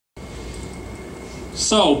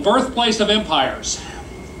So, Birthplace of Empires.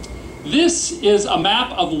 This is a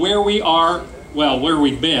map of where we are, well, where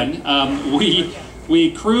we've been.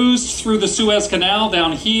 We cruised through the Suez Canal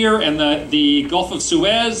down here and the Gulf of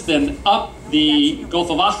Suez, then up the Gulf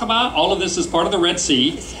of Aqaba. All of this is part of the Red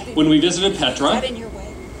Sea when we visited Petra. Is that in your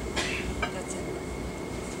way? That's it.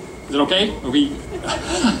 Is it okay? Are we?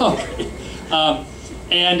 Okay.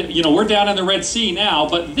 And, you know, we're down in the Red Sea now,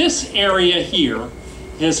 but this area here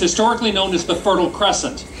is historically known as the Fertile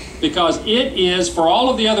Crescent because it is, for all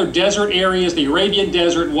of the other desert areas, the Arabian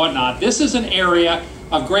Desert and whatnot, this is an area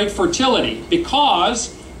of great fertility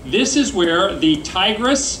because this is where the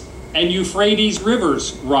Tigris and Euphrates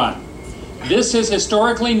rivers run. This is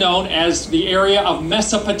historically known as the area of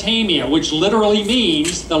Mesopotamia, which literally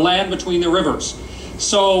means the land between the rivers.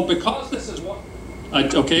 So because this is what,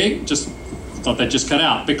 okay, just thought that just cut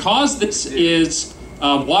out. Because this is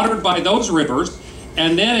watered by those rivers,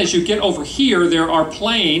 and then as you get over here, there are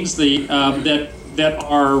plains that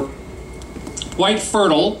are quite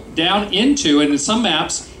fertile down into, and in some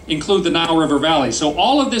maps include the Nile River Valley. So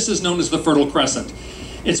all of this is known as the Fertile Crescent.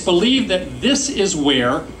 It's believed that this is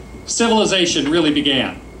where civilization really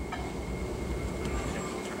began.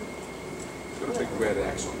 Got a big red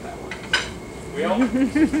X on that one.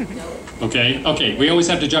 Okay, we always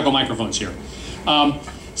have to juggle microphones here.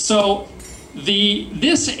 So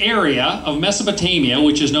this area of Mesopotamia,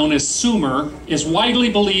 which is known as Sumer, is widely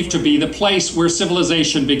believed to be the place where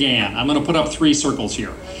civilization began. I'm going to put up 3 circles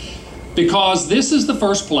here. Because this is the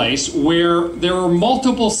first place where there were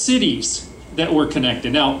multiple cities that were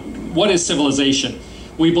connected. Now, what is civilization?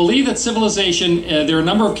 We believe that civilization, there are a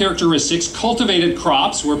number of characteristics. Cultivated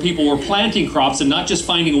crops, where people were planting crops and not just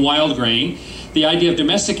finding wild grain. The idea of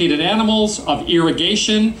domesticated animals, of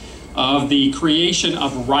irrigation, of the creation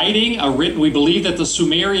of writing. We believe that the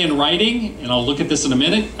Sumerian writing, and I'll look at this in a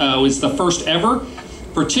minute, was the first ever.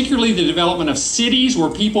 Particularly the development of cities where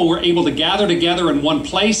people were able to gather together in one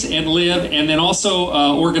place and live, and then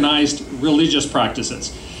also organized religious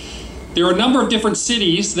practices. There are a number of different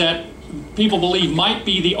cities that people believe might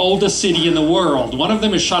be the oldest city in the world. One of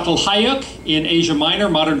them is Çatalhöyük in Asia Minor,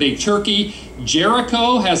 modern-day Turkey.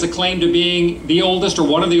 Jericho has a claim to being the oldest or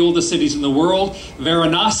one of the oldest cities in the world.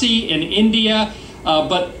 Varanasi in India.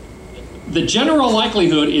 But the general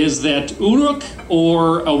likelihood is that Uruk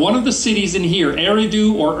or one of the cities in here,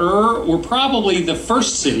 Eridu or were probably the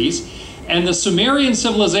first cities. And the Sumerian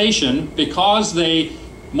civilization, because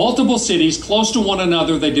multiple cities close to one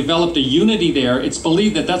another, they developed a unity there. It's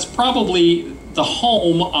believed that that's probably the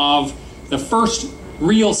home of the first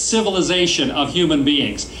real civilization of human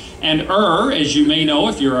beings. And as you may know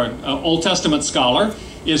if you're an Old Testament scholar,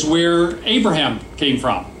 is where Abraham came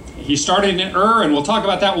from. He started in and we'll talk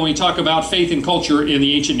about that when we talk about faith and culture in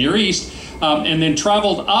the ancient Near East, and then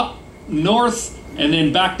traveled up north and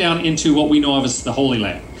then back down into what we know of as the Holy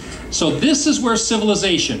Land. So this is where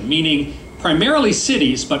civilization, meaning primarily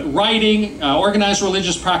cities, but writing, organized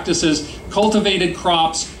religious practices, cultivated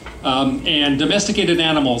crops, and domesticated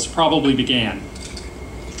animals probably began.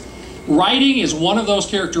 Writing is one of those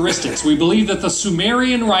characteristics. We believe that the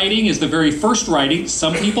Sumerian writing is the very first writing.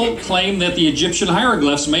 Some people claim that the Egyptian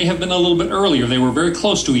hieroglyphs may have been a little bit earlier. They were very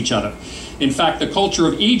close to each other. In fact, the culture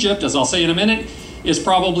of Egypt, as I'll say in a minute, is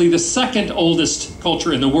probably the second oldest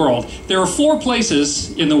culture in the world. There are 4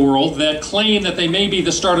 places in the world that claim that they may be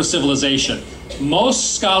the start of civilization.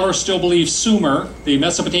 Most scholars still believe Sumer, the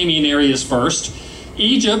Mesopotamian area, is first.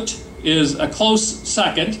 Egypt is a close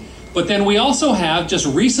second. But then we also have just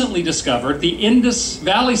recently discovered the Indus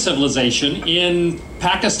Valley civilization in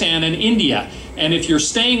Pakistan and India. And if you're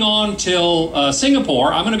staying on till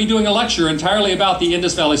Singapore, I'm going to be doing a lecture entirely about the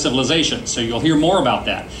Indus Valley civilization. So you'll hear more about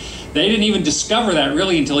that. They didn't even discover that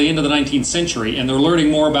really until the end of the 19th century, and they're learning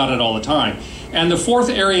more about it all the time. And the 4th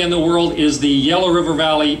area in the world is the Yellow River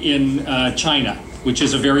Valley in China, which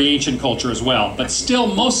is a very ancient culture as well. But still,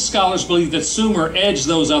 most scholars believe that Sumer edged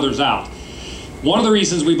those others out. One of the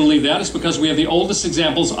reasons we believe that is because we have the oldest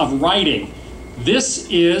examples of writing. This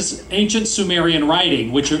is ancient Sumerian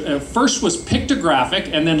writing, which first was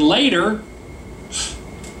pictographic, and then later,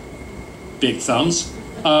 big thumbs,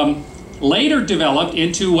 later developed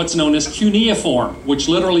into what's known as cuneiform, which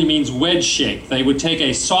literally means wedge shape. They would take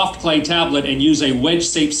a soft clay tablet and use a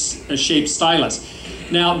wedge-shaped stylus.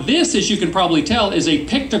 Now this, as you can probably tell, is a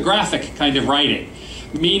pictographic kind of writing,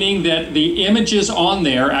 meaning that the images on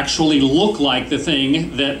there actually look like the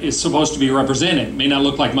thing that is supposed to be represented. It may not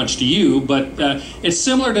look like much to you, but it's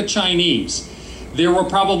similar to Chinese. There were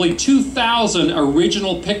probably 2,000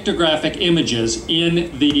 original pictographic images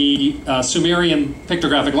in the Sumerian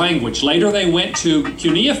pictographic language. Later they went to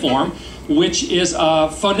cuneiform, which is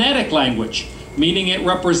a phonetic language. meaning it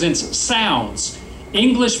represents sounds.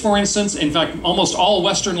 English, for instance, in fact, almost all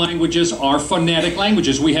Western languages are phonetic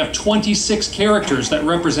languages. We have 26 characters that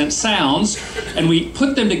represent sounds, and we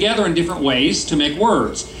put them together in different ways to make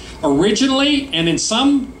words. Originally, and in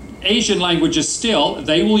some Asian languages still,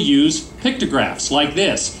 they will use pictographs like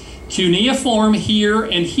this. Cuneiform here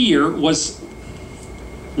and here was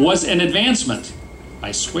an advancement.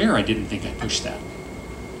 I swear I didn't think I pushed that.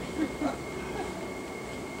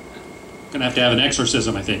 Gonna have to have an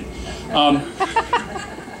exorcism, I think.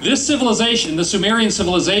 This civilization, the Sumerian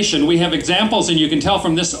civilization, we have examples, and you can tell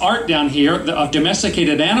from this art down here, of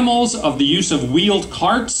domesticated animals, of the use of wheeled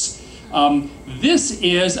carts. This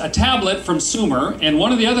is a tablet from Sumer, and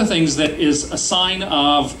one of the other things that is a sign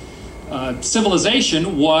of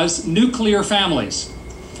civilization was nuclear families.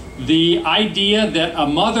 The idea that a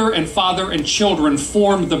mother and father and children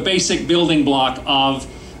formed the basic building block of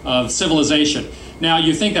civilization. Now,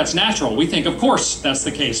 you think that's natural. We think, of course, that's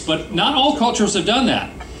the case, but not all cultures have done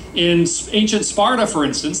that. In ancient Sparta, for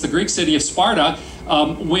instance, the Greek city of Sparta,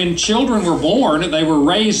 when children were born, they were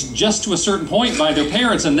raised just to a certain point by their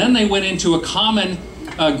parents, and then they went into a common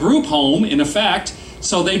group home, in effect,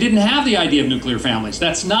 so they didn't have the idea of nuclear families.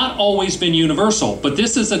 That's not always been universal, but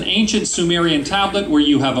this is an ancient Sumerian tablet where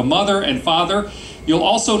you have a mother and father. You'll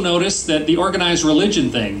also notice that the organized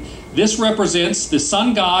religion thing, this represents the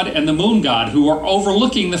sun god and the moon god who are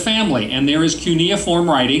overlooking the family, and there is cuneiform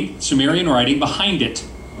writing, Sumerian writing, behind it.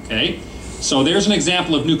 Okay? So there's an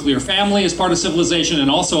example of nuclear family as part of civilization, and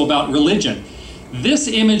also about religion. This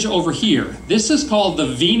image over here, this is called the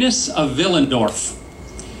Venus of Willendorf.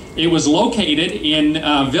 It was located in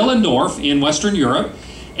Willendorf in Western Europe,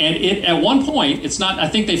 and it, at one point, it's not, I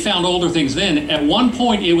think they found older things then, at one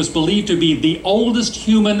point it was believed to be the oldest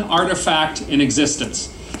human artifact in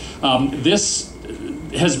existence. This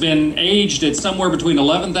has been aged at somewhere between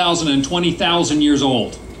 11,000 and 20,000 years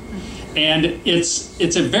old. And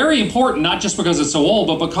it's a very important, not just because it's so old,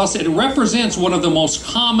 but because it represents one of the most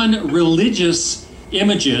common religious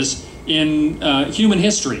images in human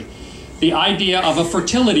history. The idea of a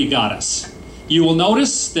fertility goddess. You will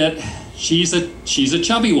notice that she's a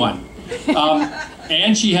chubby one.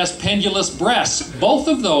 And she has pendulous breasts. Both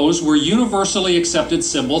of those were universally accepted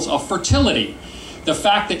symbols of fertility. The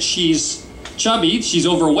fact that she's chubby, she's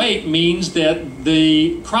overweight, means that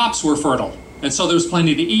the crops were fertile, and so there's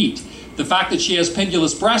plenty to eat. The fact that she has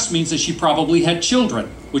pendulous breasts means that she probably had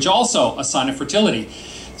children, which also a sign of fertility.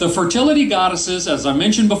 The fertility goddesses, as I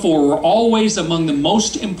mentioned before, were always among the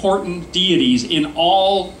most important deities in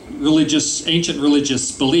all ancient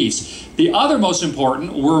religious beliefs. The other most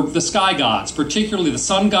important were the sky gods, particularly the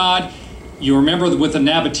sun god. You remember with the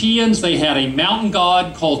Nabateans, they had a mountain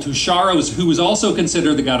god called Tushara, who was also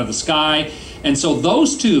considered the god of the sky. And so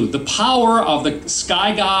those two, the power of the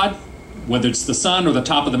sky god, whether it's the sun or the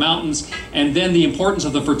top of the mountains, and then the importance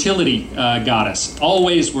of the fertility goddess,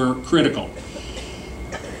 always were critical.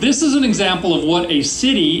 This is an example of what a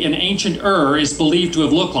city in ancient Ur is believed to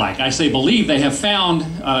have looked like. I say believe, they have found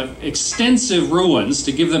extensive ruins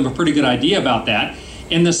to give them a pretty good idea about that.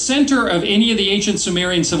 In the center of any of the ancient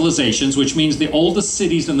Sumerian civilizations, which means the oldest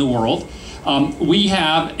cities in the world, we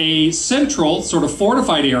have a central sort of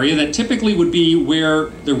fortified area that typically would be where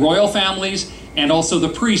the royal families and also the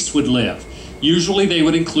priests would live. Usually they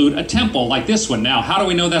would include a temple like this one. Now, how do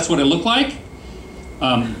we know that's what it looked like?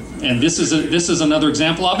 And this is another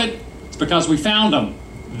example of it. It's because we found them.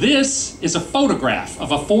 This is a photograph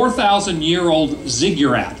of a 4,000-year-old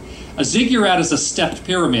ziggurat. A ziggurat is a stepped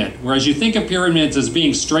pyramid, whereas you think of pyramids as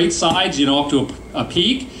being straight sides, you know, up to a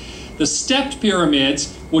peak. The stepped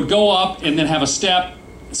pyramids would go up and then have a step,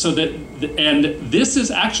 so that, and this is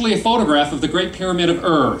actually a photograph of the Great Pyramid of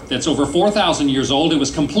Ur that's over 4,000 years old. It was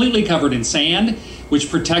completely covered in sand, which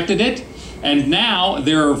protected it. And now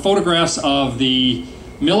there are photographs of the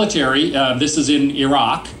military. This is in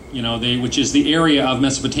Iraq, you know, which is the area of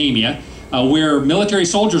Mesopotamia, where military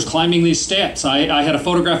soldiers climbing these steps. I had a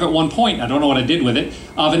photograph at one point, I don't know what I did with it,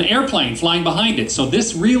 of an airplane flying behind it. So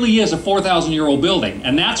this really is a 4,000-year-old building,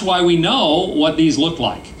 and that's why we know what these look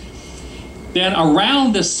like. Then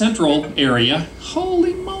around this central area,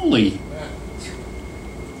 holy moly,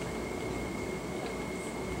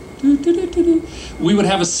 we would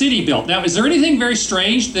have a city built. Now, is there anything very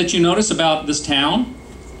strange that you notice about this town?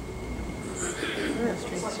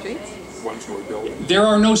 One-story building. There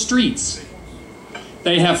are no streets.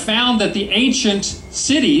 they have found that the ancient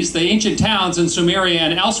cities, the ancient towns in Sumeria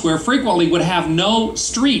and elsewhere frequently would have no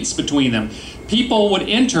streets between them. People would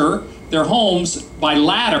enter their homes by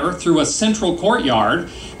ladder through a central courtyard,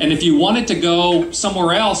 and if you wanted to go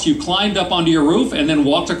somewhere else, you climbed up onto your roof and then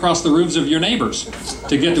walked across the roofs of your neighbors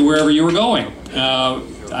to get to wherever you were going.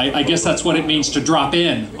 I guess that's what it means to drop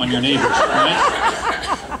in on your neighbors,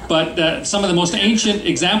 right? But some of the most ancient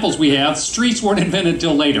examples we have, streets weren't invented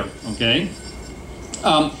until later, okay?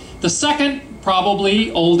 The second,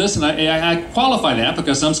 probably oldest, and I qualify that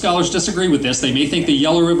because some scholars disagree with this. They may think the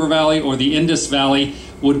Yellow River Valley or the Indus Valley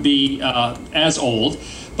would be as old.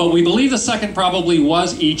 But we believe the second probably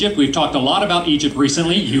was Egypt. We've talked a lot about Egypt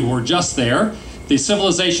recently. You were just there. The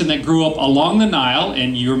civilization that grew up along the Nile,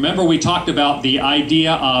 and you remember we talked about the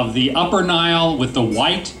idea of the upper Nile with the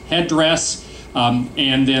white headdress,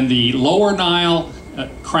 and then the lower Nile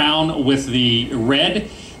crown with the red,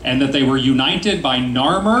 and that they were united by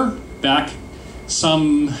Narmer back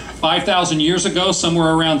some 5,000 years ago,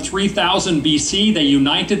 somewhere around 3000 BC. They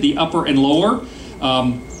united the upper and lower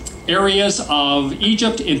areas of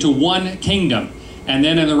Egypt into one kingdom. And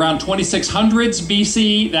then in around 2600s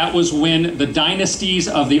BC, that was when the dynasties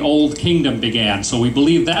of the Old Kingdom began. So we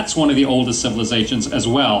believe that's one of the oldest civilizations as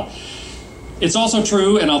well. It's also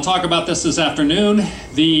true, and I'll talk about this afternoon,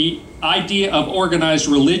 the idea of organized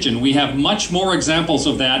religion. We have much more examples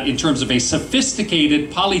of that in terms of a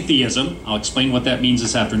sophisticated polytheism. I'll explain what that means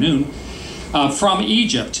this afternoon. From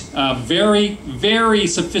Egypt. Very, very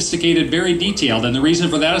sophisticated, very detailed. And the reason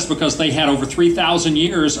for that is because they had over 3,000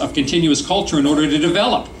 years of continuous culture in order to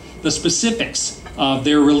develop the specifics of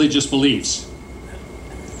their religious beliefs.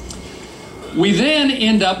 We then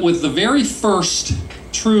end up with the very first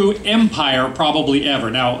true empire probably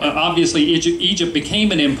ever. Now, obviously, Egypt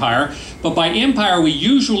became an empire, but by empire we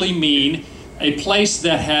usually mean a place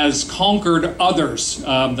that has conquered others,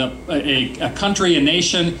 a country, a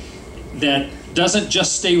nation that doesn't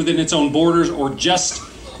just stay within its own borders or just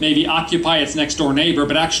maybe occupy its next door neighbor,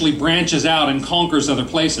 but actually branches out and conquers other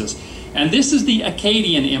places. And this is the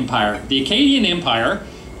Akkadian Empire. The Akkadian Empire,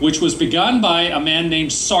 which was begun by a man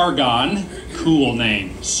named Sargon, cool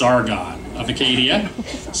name, Sargon of Akkadia.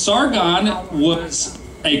 Sargon was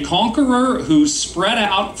a conqueror who spread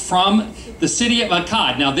out from the city of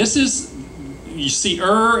Akkad. Now this is, you see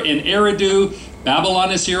Ur and Eridu, Babylon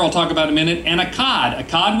is here, I'll talk about in a minute, and Akkad.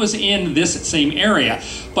 Akkad was in this same area,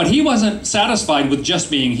 but he wasn't satisfied with just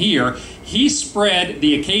being here. He spread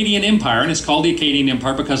the Akkadian Empire, and it's called the Akkadian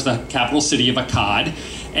Empire because the capital city of Akkad,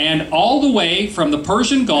 and all the way from the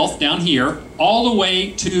Persian Gulf down here, all the way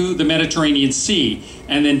to the Mediterranean Sea,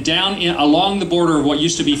 and then down along the border of what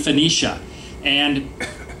used to be Phoenicia. And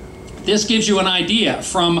this gives you an idea.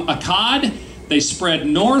 From Akkad, they spread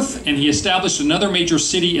north, and he established another major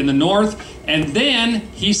city in the north, and then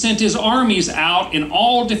he sent his armies out in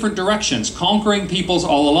all different directions, conquering peoples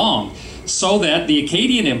all along, so that the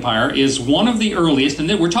Akkadian Empire is one of the earliest, and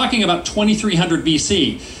we're talking about 2300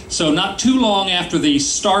 BC, so not too long after the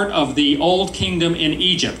start of the Old Kingdom in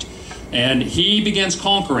Egypt. And he begins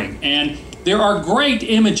conquering, and there are great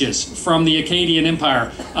images from the Akkadian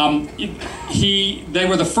Empire. They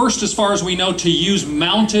were the first, as far as we know, to use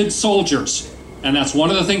mounted soldiers. And that's one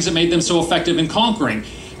of the things that made them so effective in conquering.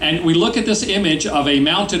 And we look at this image of a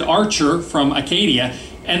mounted archer from Akkadia,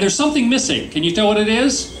 and there's something missing. Can you tell what it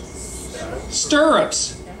is?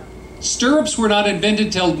 Stirrups. Stirrups were not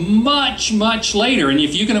invented till much, much later. And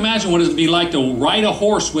if you can imagine what it would be like to ride a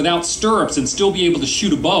horse without stirrups and still be able to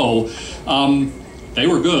shoot a bow, they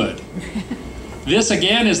were good. This,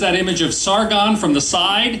 again, is that image of Sargon from the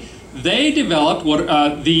side. They developed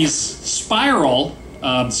what these spiral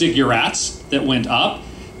ziggurats that went up.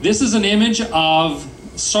 This is an image of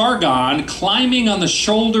Sargon climbing on the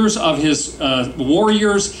shoulders of his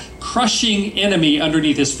warriors, crushing enemy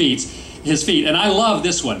underneath his feet. And I love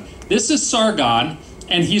this one. This is Sargon,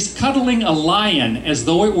 and he's cuddling a lion as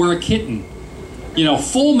though it were a kitten. You know,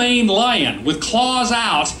 full-maned lion with claws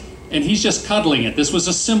out, and he's just cuddling it. This was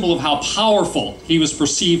a symbol of how powerful he was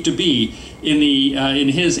perceived to be in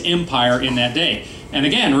his empire in that day. And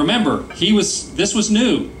again, remember, this was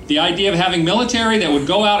new. The idea of having military that would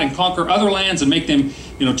go out and conquer other lands and make them,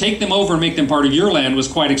 take them over and make them part of your land was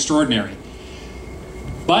quite extraordinary.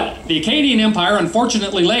 But the Akkadian Empire,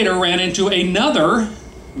 unfortunately, later ran into another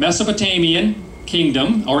Mesopotamian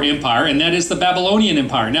kingdom or empire, and that is the Babylonian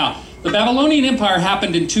Empire. Now, the Babylonian Empire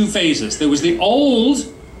happened in two phases. There was the old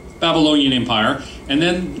Babylonian Empire, and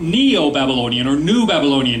then Neo-Babylonian or New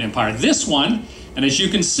Babylonian Empire. This one, and as you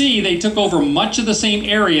can see, they took over much of the same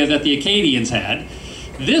area that the Akkadians had.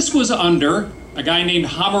 This was under a guy named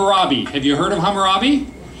Hammurabi. Have you heard of Hammurabi?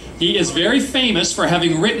 He is very famous for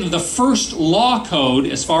having written the first law code,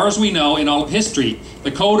 as far as we know, in all of history,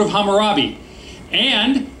 the Code of Hammurabi.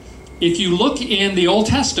 And if you look in the Old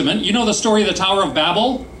Testament, you know the story of the Tower of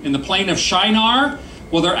Babel in the plain of Shinar?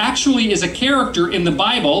 Well, there actually is a character in the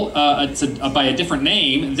Bible, by a different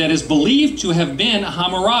name, that is believed to have been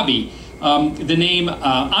Hammurabi, the name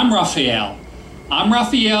Amraphel.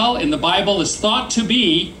 Amraphel in the Bible is thought to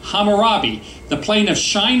be Hammurabi. The plain of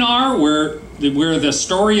Shinar, where the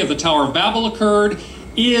story of the Tower of Babel occurred,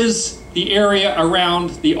 is the area around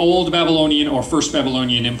the old Babylonian or First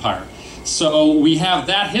Babylonian Empire. So we have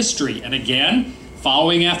that history. And again,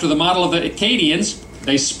 following after the model of the Akkadians,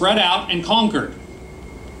 they spread out and conquered.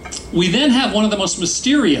 We then have one of the most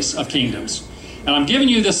mysterious of kingdoms. And I'm giving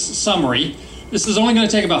you this summary. This is only going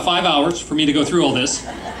to take about 5 hours for me to go through all this.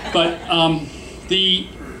 But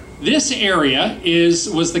this area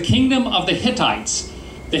was the kingdom of the Hittites.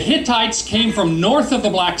 The Hittites came from north of the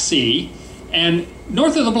Black Sea, and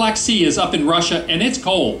north of the Black Sea is up in Russia, and it's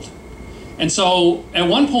cold. And so at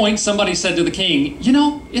one point somebody said to the king, you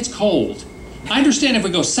know, it's cold. I understand if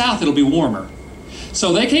we go south it'll be warmer.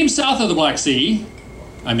 So they came south of the Black Sea.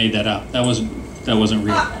 I made that up. That wasn't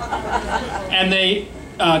real. And they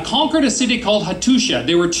conquered a city called Hattusha.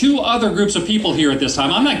 There were two other groups of people here at this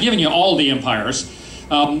time. I'm not giving you all the empires.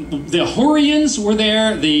 The Hurrians were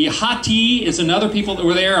there. The Hatti is another people that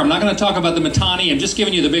were there. I'm not going to talk about the Mitanni. I'm just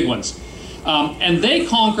giving you the big ones. And they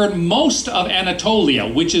conquered most of Anatolia,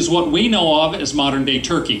 which is what we know of as modern-day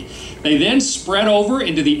Turkey. They then spread over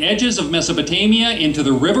into the edges of Mesopotamia, into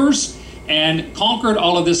the rivers, and conquered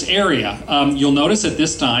all of this area. You'll notice at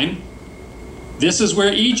this time, this is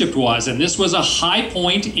where Egypt was, and this was a high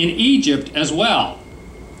point in Egypt as well.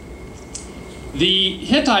 The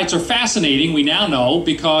Hittites are fascinating, we now know,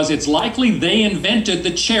 because it's likely they invented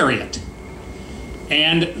the chariot.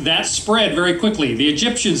 And that spread very quickly. The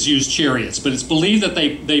Egyptians used chariots, but it's believed that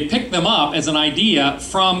they picked them up as an idea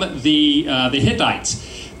from the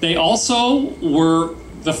Hittites. They also were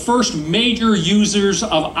the first major users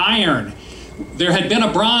of iron. There had been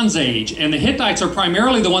a Bronze Age, and the Hittites are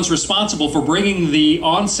primarily the ones responsible for bringing the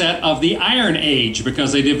onset of the Iron Age,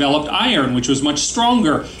 because they developed iron, which was much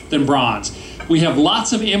stronger than bronze. We have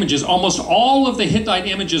lots of images. Almost all of the Hittite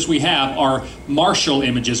images we have are martial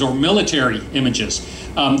images or military images.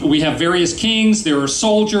 We have various kings, there are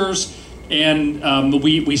soldiers, and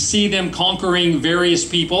we see them conquering various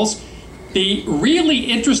peoples. The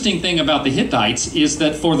really interesting thing about the Hittites is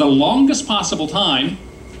that for the longest possible time,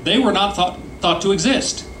 they were not thought to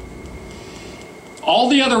exist. All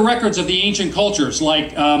the other records of the ancient cultures,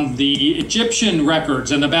 like the Egyptian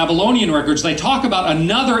records and the Babylonian records, they talk about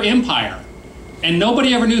another empire. And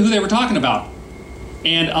nobody ever knew who they were talking about.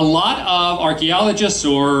 And a lot of archaeologists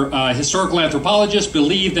or historical anthropologists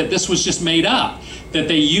believe that this was just made up, that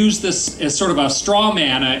they used this as sort of a straw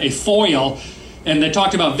man, a foil, and they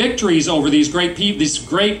talked about victories over these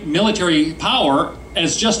great military power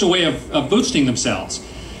as just a way of boosting themselves.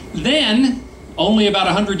 Then, only about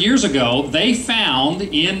 100 years ago, they found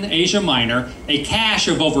in Asia Minor a cache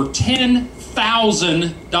of over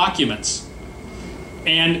 10,000 documents,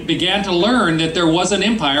 and began to learn that there was an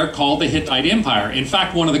empire called the Hittite Empire. In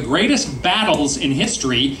fact, one of the greatest battles in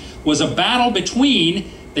history was a battle between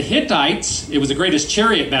the Hittites. It was the greatest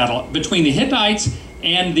chariot battle between the Hittites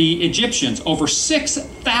and the Egyptians. Over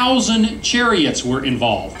 6,000 chariots were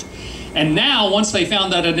involved. And now, once they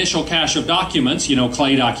found that initial cache of documents, you know,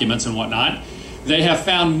 clay documents and whatnot, they have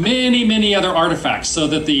found many, many other artifacts, so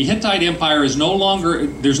that the Hittite Empire is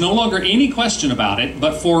there's no longer any question about it.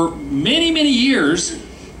 But for many, many years,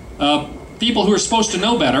 people who are supposed to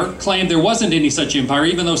know better claimed there wasn't any such empire,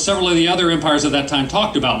 even though several of the other empires at that time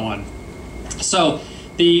talked about one. So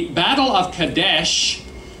the Battle of Kadesh,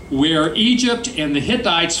 where Egypt and the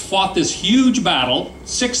Hittites fought this huge battle,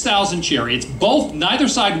 6,000 chariots, neither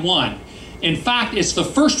side won. In fact, it's the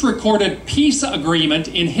first recorded peace agreement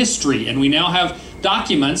in history, and we now have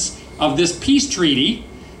documents of this peace treaty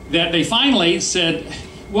that they finally said,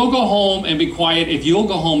 we'll go home and be quiet. If you'll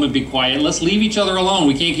go home and be quiet, let's leave each other alone.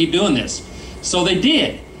 We can't keep doing this. So they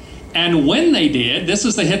did. And when they did, this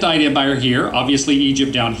is the Hittite Empire here, obviously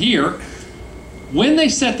Egypt down here. When they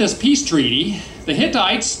set this peace treaty, the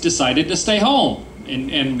Hittites decided to stay home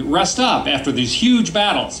and rest up after these huge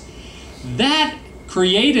battles. That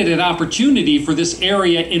created an opportunity for this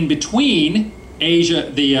area in between Asia,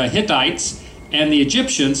 the Hittites, and the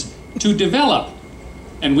Egyptians to develop.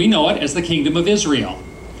 And we know it as the Kingdom of Israel.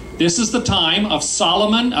 This is the time of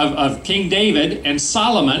Solomon, of King David and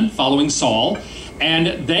Solomon, following Saul.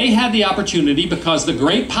 And they had the opportunity, because the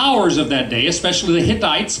great powers of that day, especially the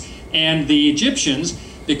Hittites and the Egyptians,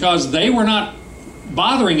 because they were not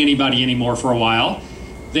bothering anybody anymore for a while,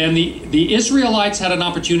 then the Israelites had an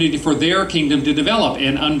opportunity for their kingdom to develop.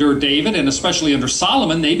 And under David, and especially under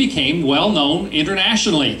Solomon, they became well known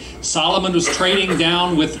internationally. Solomon was trading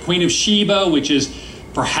down with the Queen of Sheba, which is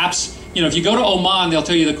perhaps, you know, if you go to Oman, they'll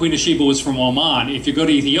tell you the Queen of Sheba was from Oman. If you go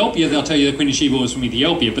to Ethiopia, they'll tell you the Queen of Sheba was from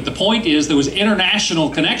Ethiopia. But the point is, there was international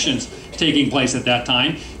connections taking place at that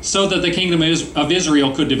time so that the kingdom of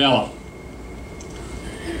Israel could develop.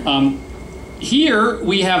 Here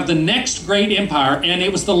we have the next great empire, and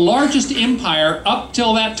it was the largest empire up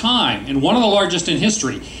till that time, and one of the largest in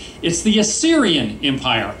history. It's the Assyrian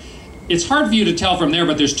Empire. It's hard for you to tell from there,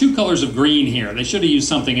 but there's two colors of green here. They should have used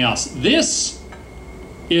something else. This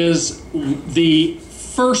is the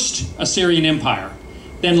first Assyrian Empire.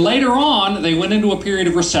 Then later on, they went into a period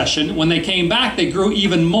of recession. When they came back, they grew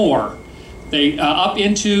even more. They up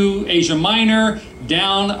into Asia Minor,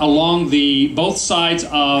 down along both sides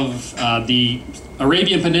of the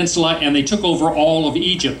Arabian Peninsula, and they took over all of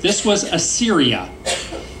Egypt. This was Assyria.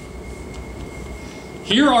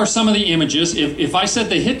 Here are some of the images. If I said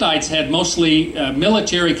the Hittites had mostly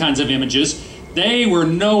military kinds of images, they were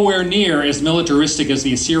nowhere near as militaristic as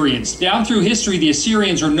the Assyrians. Down through history, the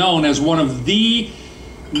Assyrians are known as one of the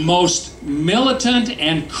most militant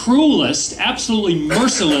and cruelest, absolutely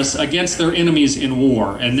merciless against their enemies in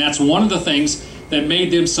war. And that's one of the things that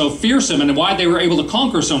made them so fearsome and why they were able to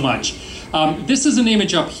conquer so much. This is an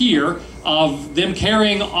image up here of them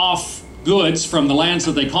carrying off goods from the lands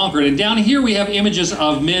that they conquered. And down here we have images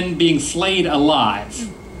of men being flayed alive,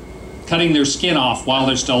 cutting their skin off while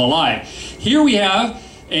they're still alive. Here we have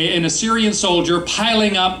an Assyrian soldier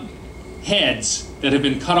piling up heads that have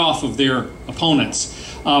been cut off of their opponents.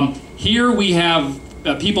 Here we have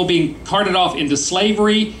people being carted off into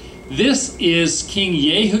slavery. This is King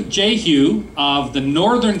Jehu of the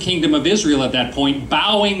northern kingdom of Israel at that point,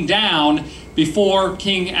 bowing down before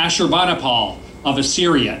King Ashurbanipal of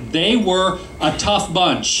Assyria. They were a tough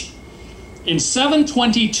bunch. In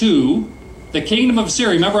 722, the kingdom of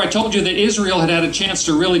Assyria, remember I told you that Israel had had a chance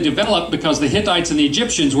to really develop because the Hittites and the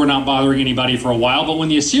Egyptians were not bothering anybody for a while, but when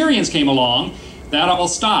the Assyrians came along, that all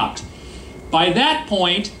stopped. By that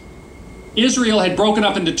point, Israel had broken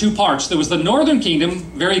up into two parts. There was the northern kingdom,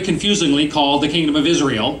 very confusingly called the Kingdom of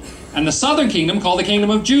Israel, and the southern kingdom called the Kingdom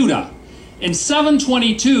of Judah. In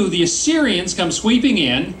 722, the Assyrians come sweeping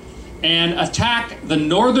in and attack the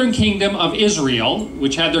northern kingdom of Israel,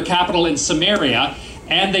 which had their capital in Samaria,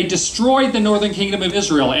 and they destroyed the northern kingdom of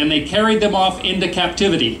Israel, and they carried them off into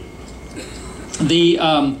captivity.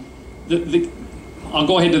 I'll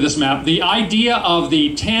go ahead to this map. The idea of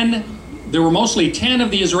the 10, there were mostly 10 of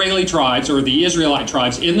the Israeli tribes, or the Israelite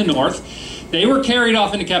tribes in the north. They were carried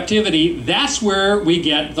off into captivity. That's where we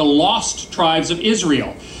get the lost tribes of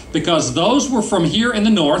Israel, because those were from here in the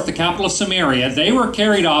north, the capital of Samaria. They were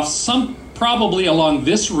carried off probably along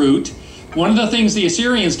this route. One of the things the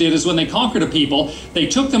Assyrians did is when they conquered a people, they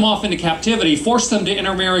took them off into captivity, forced them to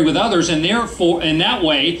intermarry with others, and therefore, in that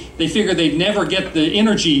way, they figured they'd never get the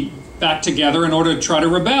energy back together in order to try to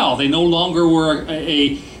rebel. They no longer were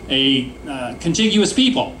a contiguous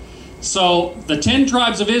people. So the 10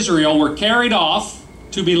 tribes of Israel were carried off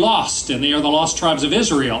to be lost, and they are the lost tribes of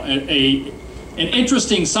Israel. An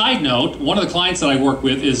interesting side note, one of the clients that I work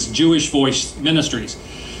with is Jewish Voice Ministries.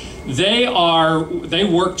 They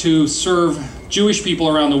work to serve Jewish people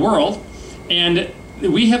around the world, and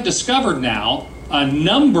we have discovered now a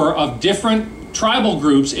number of different tribal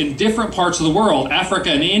groups in different parts of the world, Africa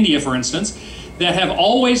and India, for instance, that have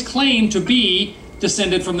always claimed to be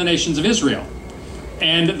descended from the nations of Israel.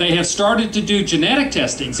 And they have started to do genetic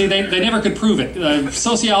testing. See, they never could prove it.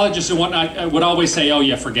 Sociologists and whatnot would always say, oh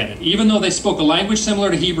yeah, forget it. Even though they spoke a language similar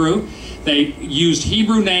to Hebrew, they used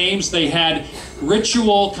Hebrew names, they had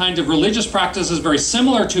ritual kind of religious practices very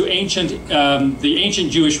similar to the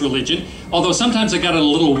ancient Jewish religion, although sometimes it got a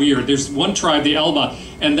little weird. There's one tribe, the Elba,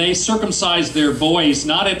 and they circumcised their boys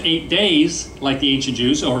not at 8 days like the ancient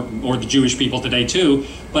Jews, or the Jewish people today too,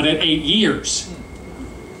 but at 8 years.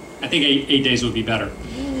 I think 8 days would be better.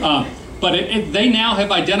 But they now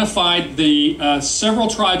have identified the several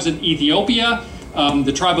tribes in Ethiopia,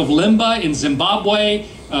 the tribe of Limba in Zimbabwe,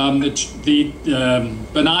 the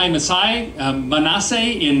Bani Manasseh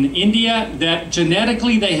in India, that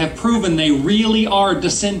genetically they have proven they really are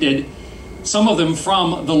descended, some of them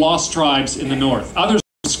from the lost tribes in the north. Others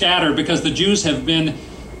are scattered because the Jews have been,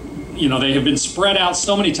 they have been spread out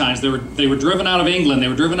so many times. They were driven out of England, they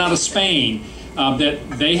were driven out of Spain. That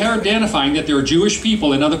they are identifying that there are Jewish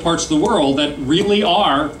people in other parts of the world that really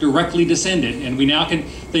are directly descended, and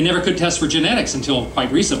they never could test for genetics until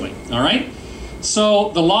quite recently, all right? So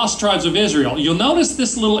the lost tribes of Israel. You'll notice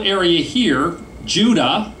this little area here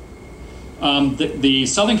Judah, the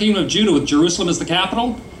southern kingdom of Judah with Jerusalem as the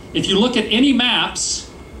capital. If you look at any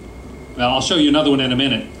maps, well, I'll show you another one in a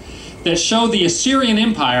minute, that show the Assyrian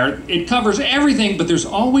Empire, it covers everything, but there's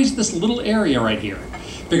always this little area right here.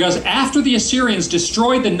 Because after the Assyrians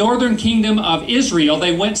destroyed the northern kingdom of Israel,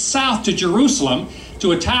 they went south to Jerusalem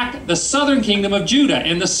to attack the southern kingdom of Judah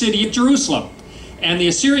and the city of Jerusalem. And the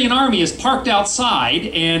Assyrian army is parked outside,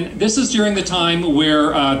 and this is during the time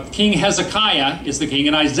where King Hezekiah is the king,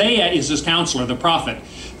 and Isaiah is his counselor, the prophet.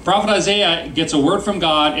 Prophet Isaiah gets a word from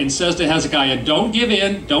God and says to Hezekiah, don't give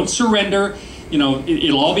in, don't surrender, you know,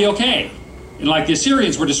 it'll all be okay. And like the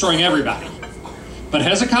Assyrians were destroying everybody. But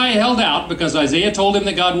Hezekiah held out because Isaiah told him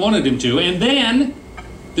that God wanted him to. And then,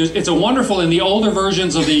 it's a wonderful, in the older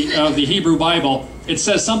versions of the Hebrew Bible, it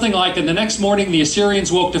says something like, and the next morning the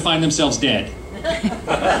Assyrians woke to find themselves dead.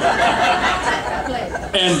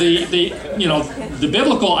 And the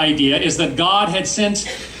biblical idea is that God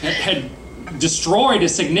had destroyed a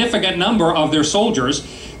significant number of their soldiers.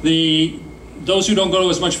 Those who don't go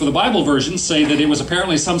as much for the Bible versions say that it was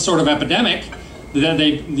apparently some sort of epidemic, that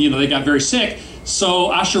they got very sick. So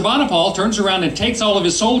Ashurbanipal turns around and takes all of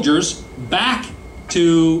his soldiers back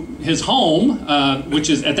to his home, which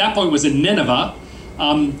is at that point was in Nineveh,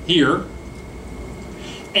 here.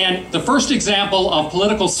 And the first example of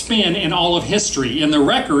political spin in all of history. In the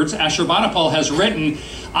records, Ashurbanipal has written,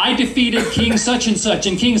 I defeated King such and such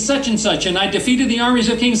and King such and such, and I defeated the armies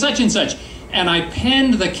of King such and such. And I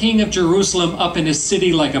penned the king of Jerusalem up in his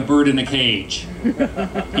city like a bird in a cage.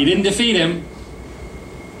 He didn't defeat him.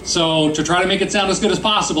 So to try to make it sound as good as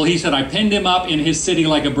possible, he said, I pinned him up in his city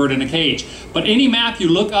like a bird in a cage. But any map you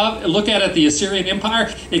look at the Assyrian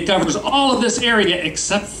Empire, it covers all of this area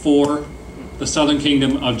except for the southern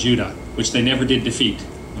kingdom of Judah, which they never did defeat.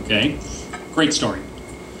 Okay? Great story.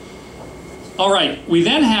 All right, we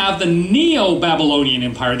then have the Neo-Babylonian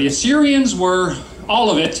Empire. The Assyrians were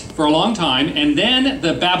all of it for a long time, and then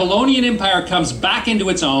the Babylonian Empire comes back into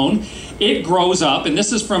its own. It grows up, and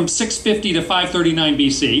this is from 650 to 539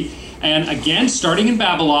 BC. And again, starting in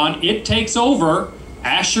Babylon, it takes over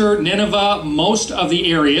Ashur, Nineveh, most of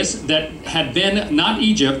the areas that had been, not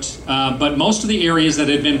Egypt, but most of the areas that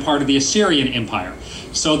had been part of the Assyrian Empire.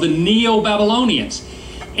 So the Neo-Babylonians.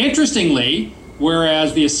 Interestingly,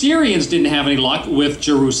 whereas the Assyrians didn't have any luck with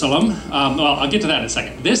Jerusalem, well, I'll get to that in a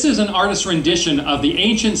second. This is an artist's rendition of the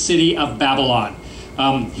ancient city of Babylon.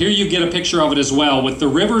 Here you get a picture of it as well, with the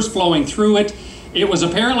rivers flowing through it. It was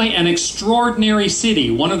apparently an extraordinary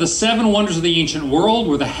city. One of the 7 wonders of the ancient world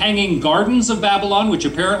were the Hanging Gardens of Babylon, which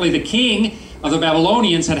apparently the king of the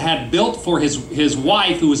Babylonians had built for his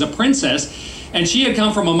wife, who was a princess, and she had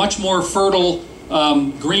come from a much more fertile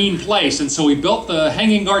green place, and so he built the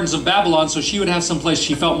Hanging Gardens of Babylon so she would have some place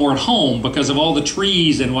she felt more at home because of all the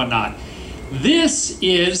trees and whatnot. This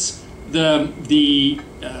is the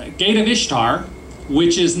Gate of Ishtar,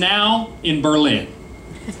 which is now in Berlin.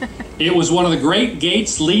 It was one of the great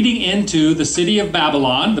gates leading into the city of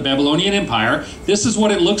Babylon, the Babylonian Empire. This is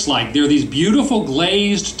what it looks like. There are these beautiful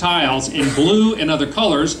glazed tiles in blue and other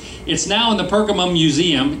colors. It's now in the Pergamum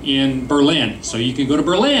Museum in Berlin. So you can go to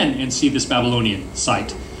Berlin and see this Babylonian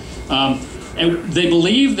site. And they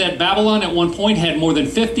believe that Babylon at one point had more than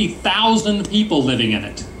 50,000 people living in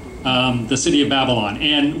it, the city of Babylon,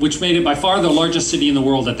 and which made it by far the largest city in the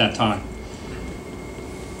world at that time.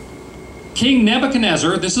 King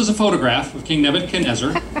Nebuchadnezzar, this is a photograph of King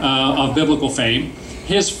Nebuchadnezzar of biblical fame.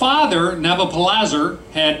 His father, Nabopolassar,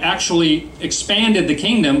 had actually expanded the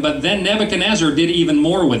kingdom, but then Nebuchadnezzar did even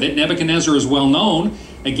more with it. Nebuchadnezzar is well known,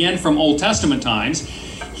 again from Old Testament times.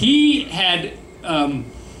 He had gotten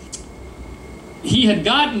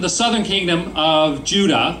the southern kingdom of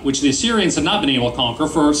Judah, which the Assyrians had not been able to conquer.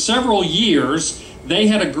 For several years, they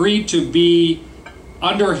had agreed to be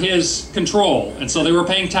under his control, and so they were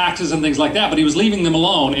paying taxes and things like that, but he was leaving them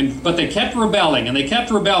alone, but they kept rebelling, and they kept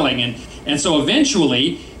rebelling, and so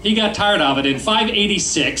eventually he got tired of it. In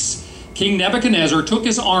 586, King Nebuchadnezzar took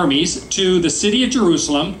his armies to the city of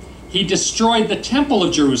Jerusalem. He destroyed the temple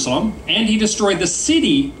of Jerusalem, and he destroyed the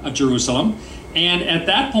city of Jerusalem, and at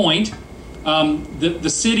that point, the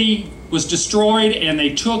city was destroyed, and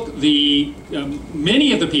they took many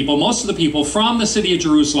of the people, most of the people from the city of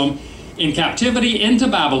Jerusalem in captivity into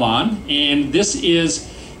Babylon. And this is,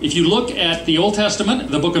 if you look at the Old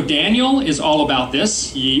Testament, the book of Daniel is all about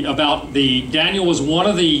this. Daniel was one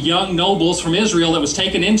of the young nobles from Israel that was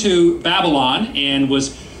taken into Babylon and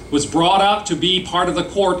was brought up to be part of the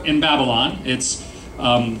court in Babylon. It's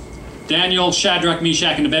Daniel, Shadrach,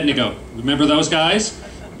 Meshach, and Abednego. Remember those guys?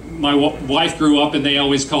 my wife grew up and they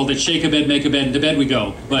always called it shake a bed, make a bed, and to bed we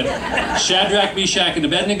go. But Shadrach, Meshach, and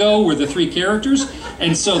Abednego were the three characters.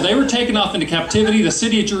 And so they were taken off into captivity. The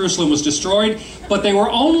city of Jerusalem was destroyed. But they were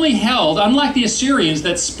only held, unlike the Assyrians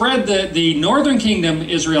that spread the northern kingdom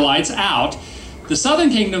Israelites out, the southern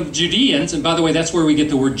kingdom Judeans, and by the way, that's where we get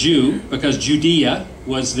the word Jew, because Judea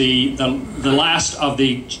was the last of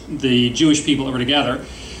the Jewish people that were together.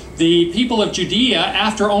 The people of Judea,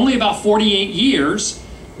 after only about 48 years,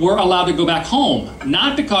 were allowed to go back home.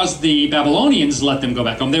 Not because the Babylonians let them go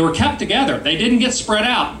back home. They were kept together. They didn't get spread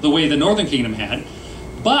out the way the northern kingdom had.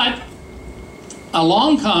 But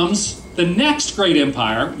along comes the next great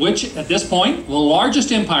empire, which at this point, the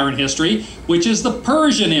largest empire in history, which is the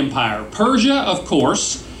Persian Empire. Persia, of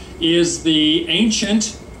course, is the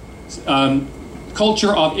ancient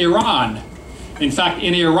culture of Iran. In fact,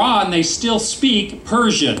 in Iran, they still speak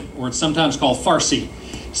Persian, or it's sometimes called Farsi.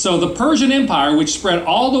 So the Persian Empire, which spread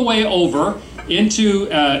all the way over into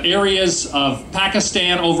areas of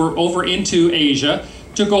Pakistan, over into Asia,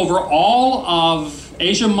 took over all of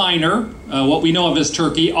Asia Minor, what we know of as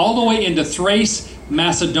Turkey, all the way into Thrace,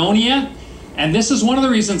 Macedonia. And this is one of the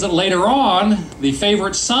reasons that later on, the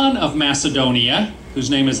favorite son of Macedonia, whose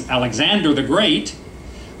name is Alexander the Great,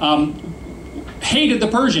 hated the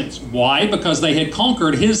Persians. Why? Because they had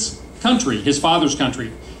conquered his country, his father's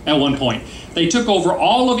country, at one point. They took over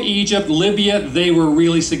all of Egypt, Libya. They were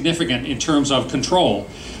really significant in terms of control.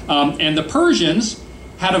 And the Persians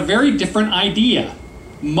had a very different idea.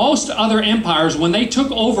 Most other empires, when they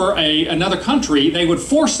took over another country, they would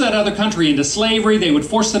force that other country into slavery. They would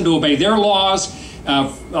force them to obey their laws,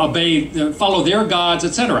 follow their gods,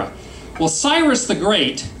 etc. Well, Cyrus the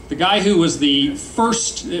Great, the guy who was the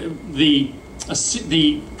first, the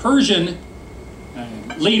Persian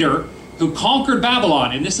leader who conquered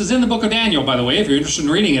Babylon, and this is in the book of Daniel, by the way, if you're interested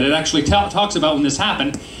in reading it, it actually talks about when this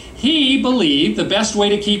happened. He believed the best way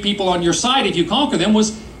to keep people on your side if you conquer them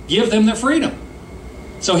was give them their freedom.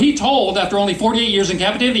 So he told, after only 48 years in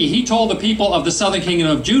captivity, he told the people of the southern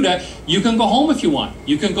kingdom of Judah, you can go home if you want.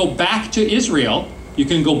 You can go back to Israel. You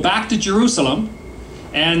can go back to Jerusalem.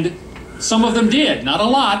 And some of them did. Not a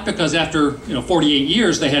lot, because after 48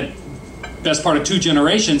 years, they had, best part of 2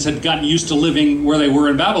 generations, had gotten used to living where they were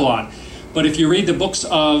in Babylon. But if you read the books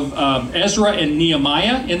of Ezra and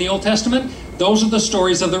Nehemiah in the Old Testament, those are the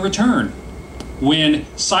stories of the return. When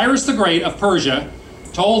Cyrus the Great of Persia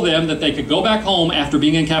told them that they could go back home after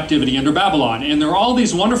being in captivity under Babylon. And there are all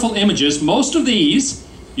these wonderful images. Most of these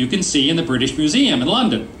you can see in the British Museum in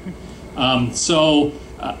London. An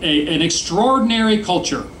extraordinary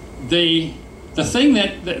culture. The thing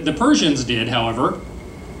that the Persians did, however,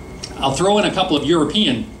 I'll throw in a couple of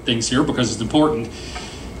European things here because it's important.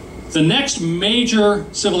 The next major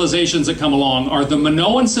civilizations that come along are the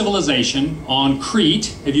Minoan civilization on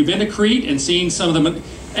Crete. Have you been to Crete and seen some of them?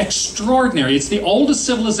 Extraordinary. It's the oldest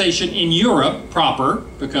civilization in Europe proper,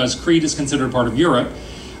 because Crete is considered part of Europe.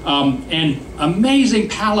 And amazing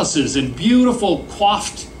palaces and beautiful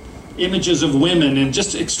coiffed images of women and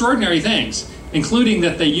just extraordinary things, including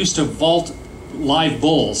that they used to vault live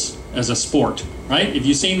bulls as a sport, right? Have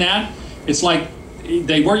you seen that? It's like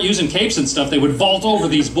they weren't using capes and stuff. They would vault over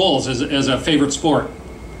these bulls as a favorite sport.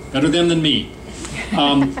 Better them than me.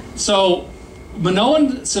 So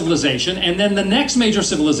Minoan civilization, and then the next major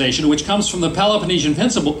civilization, which comes from the Peloponnesian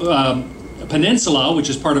Peninsula, which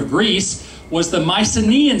is part of Greece, was the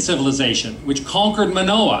Mycenaean civilization, which conquered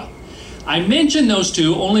Minoa. I mention those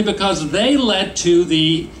two only because they led to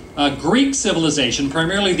the Greek civilization,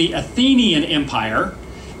 primarily the Athenian Empire.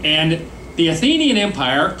 And the Athenian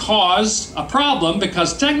Empire caused a problem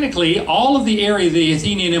because technically all of the area the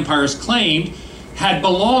Athenian Empires claimed had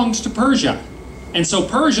belonged to Persia. And so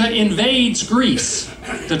Persia invades Greece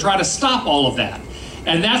to try to stop all of that.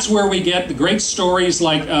 And that's where we get the great stories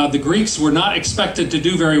like the Greeks were not expected to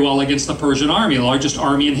do very well against the Persian army, the largest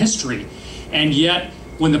army in history. And yet,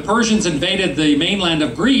 when the Persians invaded the mainland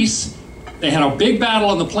of Greece, they had a big battle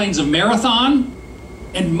on the plains of Marathon,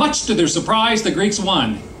 and much to their surprise, the Greeks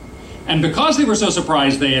won. And because they were so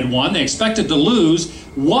surprised they had won, they expected to lose,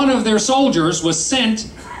 one of their soldiers was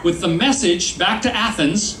sent with the message back to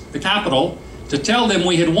Athens, the capital, to tell them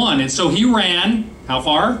we had won. And so he ran, how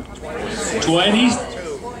far?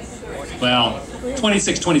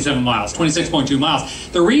 27 miles, 26.2 miles.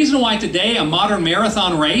 The reason why today a modern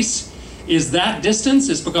marathon race is that distance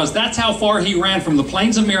is because that's how far he ran from the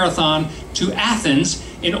plains of Marathon to Athens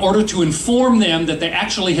in order to inform them that they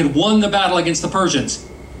actually had won the battle against the Persians.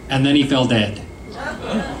 And then he fell dead,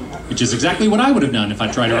 which is exactly what I would have done if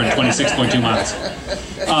I tried to run 26.2 miles.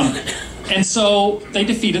 And so they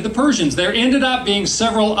defeated the Persians. There ended up being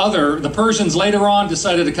several other, the Persians later on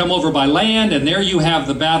decided to come over by land, and there you have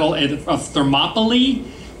the battle of Thermopylae,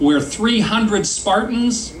 where 300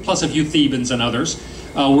 Spartans, plus a few Thebans and others,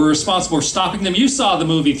 were responsible for stopping them. You saw the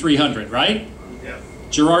movie 300, right? Yeah.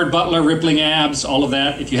 Gerard Butler, rippling abs, all of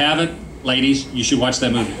that. If you haven't, ladies, you should watch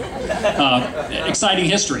that movie. Exciting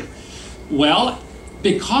history. Well,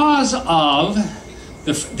 because of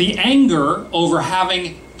the anger over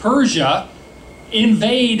having Persia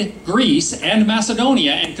invade Greece and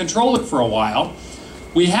Macedonia and control it for a while,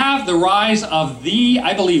 we have the rise of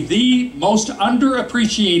I believe, the most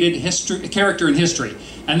underappreciated character in history,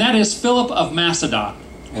 and that is Philip of Macedon,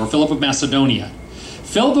 or Philip of Macedonia.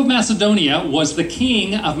 Philip of Macedonia was the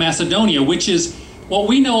king of Macedonia, which is what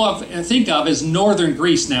we know of and think of as northern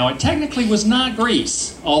Greece now. It technically was not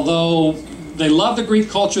Greece, although they loved the Greek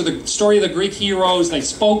culture, the story of the Greek heroes, they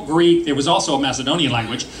spoke Greek, there was also a Macedonian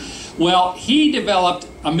language. Well, he developed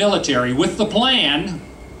a military with the plan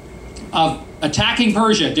of attacking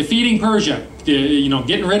Persia, defeating Persia,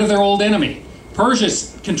 getting rid of their old enemy. Persia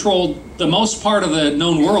controlled the most part of the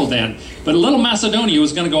known world then, but little Macedonia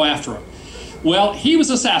was going to go after him. Well, he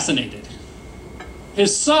was assassinated.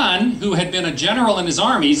 His son, who had been a general in his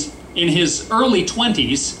armies in his early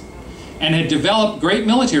 20s and had developed great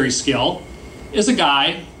military skill, is a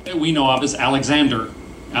guy that we know of as Alexander.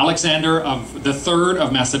 Alexander of the Third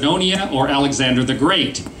of Macedonia, or Alexander the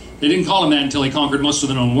Great. They didn't call him that until he conquered most of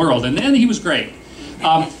the known world, and then he was great.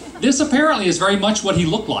 This apparently is very much what he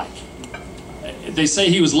looked like. They say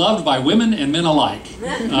he was loved by women and men alike.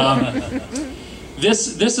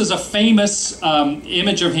 This is a famous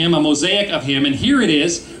image of him, a mosaic of him, and here it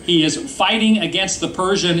is. He is fighting against the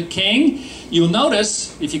Persian king. You'll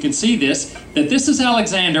notice, if you can see this, that this is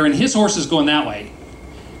Alexander and his horse is going that way.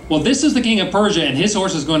 Well, this is the king of Persia and his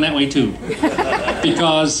horse is going that way too.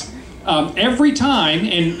 Because every time,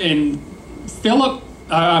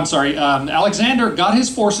 Alexander got his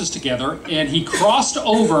forces together and he crossed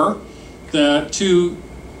over to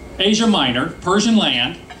Asia Minor, Persian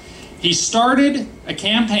land. He started a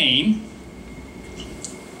campaign.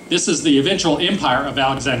 This is the eventual empire of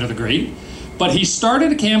Alexander the Great. But he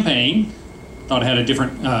started a campaign. Thought I had a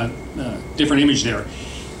different image there.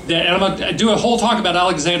 And I'm going to do a whole talk about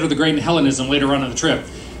Alexander the Great and Hellenism later on in the trip.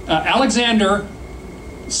 Alexander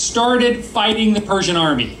started fighting the Persian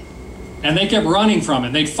army, and they kept running from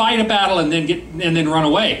him. They'd fight a battle and then run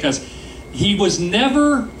away because he was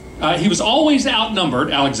never. He was always outnumbered.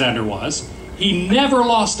 Alexander was. He never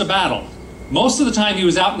lost a battle. Most of the time, he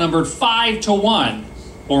was outnumbered 5-1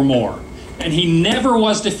 or more, and he never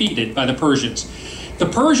was defeated by the Persians. The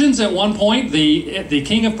Persians, at one point, the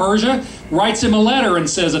king of Persia writes him a letter and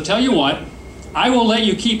says, "I tell you what, I will let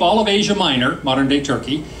you keep all of Asia Minor, modern-day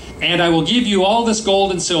Turkey, and I will give you all this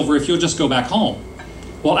gold and silver if you'll just go back home."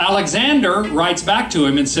 Well, Alexander writes back to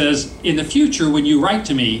him and says, "In the future, when you write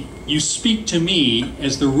to me, you speak to me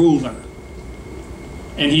as the ruler."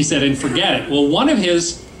 And he said, "And forget it." Well, one of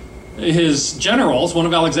his generals, one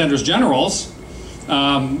of Alexander's generals,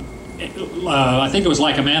 I think it was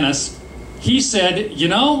Lycomanus, he said,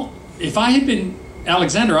 if I had been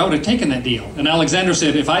Alexander, I would have taken that deal. And Alexander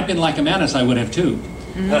said, if I'd been Lycomanus, I would have too.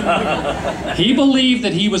 He believed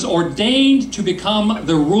that he was ordained to become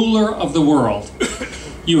the ruler of the world.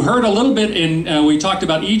 You heard a little bit we talked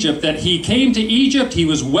about Egypt, that he came to Egypt, he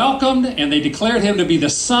was welcomed, and they declared him to be the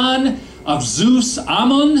son of Zeus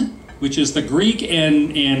Amun, which is the Greek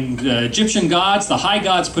and Egyptian gods, the high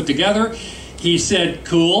gods put together. He said,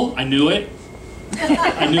 cool, I knew it.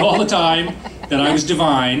 I knew all the time that I was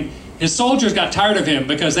divine. His soldiers got tired of him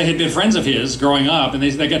because they had been friends of his growing up, and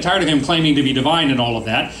they got tired of him claiming to be divine and all of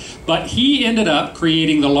that. But he ended up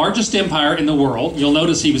creating the largest empire in the world. You'll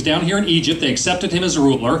notice he was down here in Egypt. They accepted him as a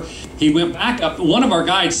ruler. He went back up. One of our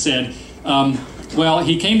guides said, well,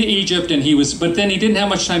 he came to Egypt, but then he didn't have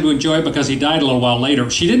much time to enjoy it because he died a little while later.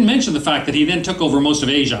 She didn't mention the fact that he then took over most of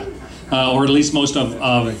Asia, or at least most of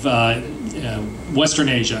Western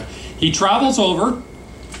Asia. He travels over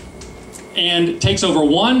and takes over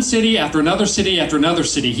one city after another city after another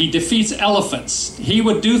city. He defeats elephants. He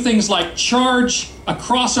would do things like charge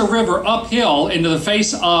across a river uphill into the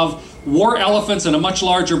face of war elephants and a much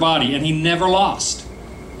larger body, and he never lost.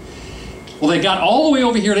 Well, they got all the way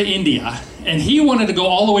over here to India, and he wanted to go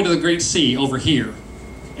all the way to the Great Sea over here.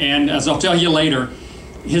 And as I'll tell you later,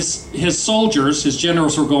 his soldiers, his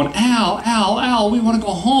generals were going, Al, we want to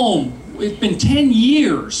go home. It's been 10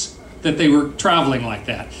 years that they were traveling like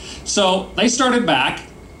that. So they started back,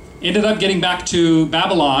 ended up getting back to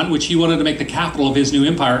Babylon, which he wanted to make the capital of his new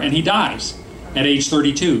empire, and he dies at age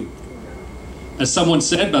 32. As someone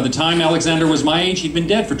said, by the time Alexander was my age, he'd been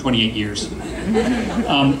dead for 28 years.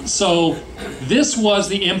 So this was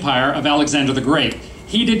the empire of Alexander the Great.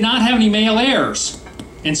 He did not have any male heirs.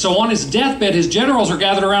 And so on his deathbed, his generals are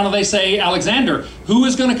gathered around and they say, Alexander, who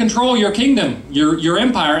is going to control your kingdom, your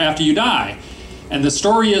empire after you die? And the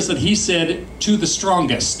story is that he said, to the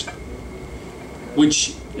strongest,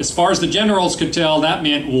 which, as far as the generals could tell, that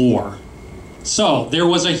meant war. So there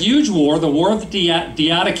was a huge war, the War of the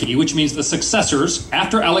Diadochi, which means the successors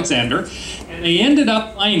after Alexander, and they ended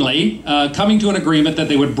up finally coming to an agreement that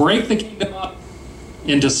they would break the kingdom up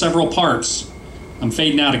into several parts. I'm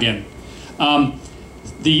fading out again.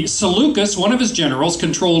 The Seleucus, one of his generals,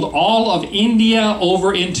 controlled all of India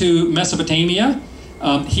over into Mesopotamia.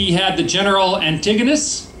 He had the general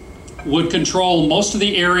Antigonus, would control most of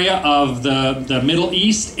the area of the Middle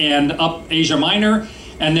East and up Asia Minor.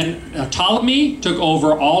 And then Ptolemy took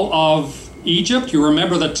over all of Egypt. You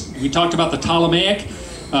remember that we talked about the Ptolemaic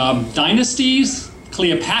dynasties.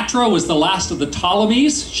 Cleopatra was the last of the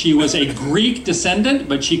Ptolemies. She was a Greek descendant,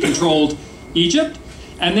 but she controlled Egypt.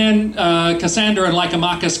 And then Cassander and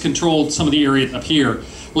Lycomachus controlled some of the area up here.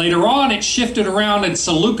 Later on, it shifted around, and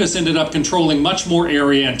Seleucus ended up controlling much more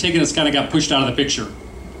area. Antigonus kind of got pushed out of the picture.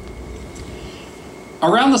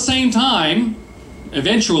 Around the same time,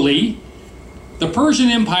 eventually, the Persian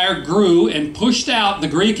Empire grew and pushed out the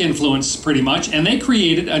Greek influence pretty much, and they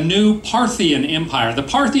created a new Parthian Empire. The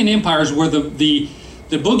Parthian empires were the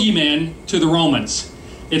boogeymen to the Romans.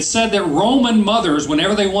 It's said that Roman mothers,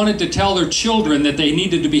 whenever they wanted to tell their children that they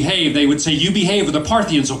needed to behave, they would say, you behave or the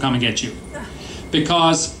Parthians will come and get you.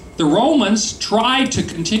 Because the Romans tried to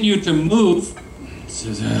continue to move.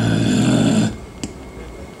 It's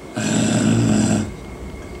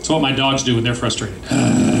what my dogs do when they're frustrated.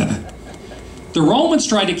 The Romans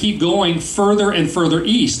tried to keep going further and further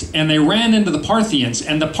east, and they ran into the Parthians,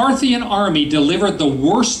 and the Parthian army delivered the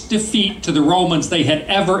worst defeat to the Romans they had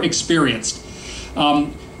ever experienced.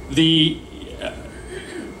 They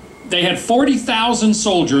had 40,000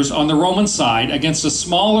 soldiers on the Roman side against a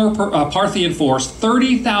smaller Parthian force.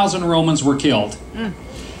 30,000 Romans were killed.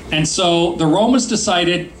 And so the Romans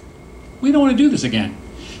decided, we don't want to do this again.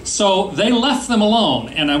 So they left them alone.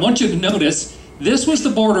 And I want you to notice, this was the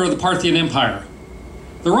border of the Parthian Empire.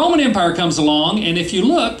 The Roman Empire comes along, and if you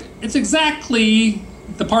look, it's exactly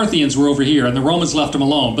the Parthians were over here, and the Romans left them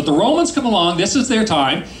alone. But the Romans come along, this is their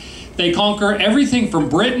time. They conquer everything from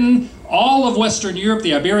Britain, all of Western Europe,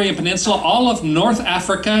 the Iberian Peninsula, all of North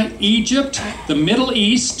Africa, Egypt, the Middle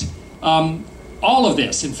East, all of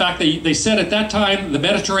this. In fact, they said at that time the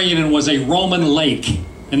Mediterranean was a Roman lake,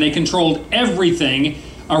 and they controlled everything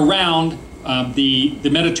around the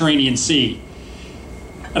Mediterranean Sea.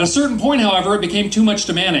 At a certain point, however, it became too much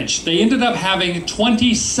to manage. They ended up having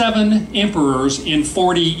 27 emperors in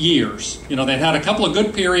 40 years. You know, they'd had a couple of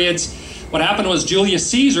good periods. What happened was Julius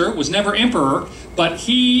Caesar was never emperor, but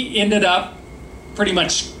he ended up pretty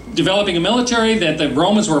much developing a military that the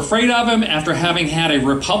Romans were afraid of him after having had a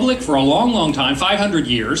republic for a long, long time, 500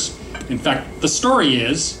 years. In fact, the story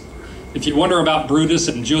is, if you wonder about Brutus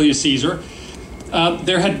and Julius Caesar,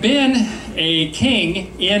 there had been a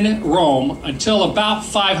king in Rome until about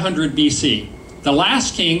 500 BC. The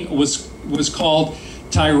last king was called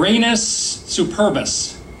Tyrannus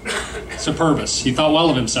Superbus. He thought well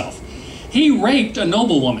of himself. He raped a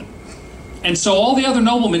noblewoman. And so all the other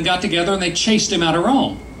noblemen got together and they chased him out of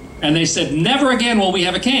Rome. And they said, never again will we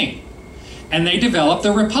have a king. And they developed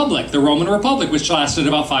the Republic, the Roman Republic, which lasted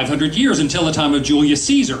about 500 years until the time of Julius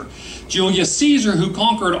Caesar. Julius Caesar, who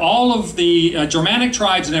conquered all of the Germanic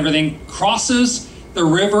tribes and everything, crosses the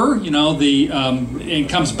river, you know, and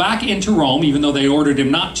comes back into Rome, even though they ordered him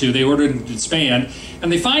not to. They ordered him to disband.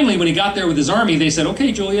 And they finally, when he got there with his army, they said,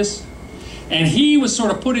 okay, Julius. And he was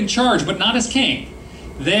sort of put in charge, but not as king.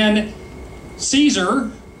 Then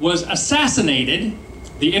Caesar was assassinated.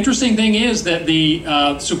 The interesting thing is that the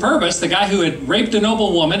Superbus, the guy who had raped a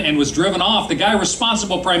noblewoman and was driven off, the guy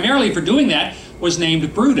responsible primarily for doing that was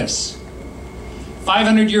named Brutus.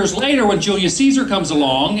 500 years later, when Julius Caesar comes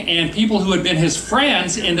along and people who had been his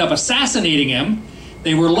friends end up assassinating him,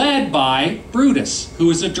 they were led by Brutus,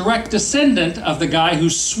 who is a direct descendant of the guy who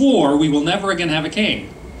swore we will never again have a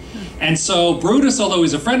king. And so Brutus, although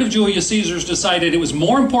he's a friend of Julius Caesar's, decided it was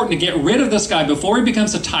more important to get rid of this guy before he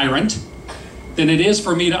becomes a tyrant than it is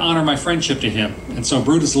for me to honor my friendship to him. And so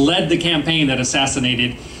Brutus led the campaign that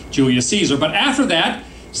assassinated Julius Caesar. But after that,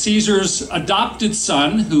 Caesar's adopted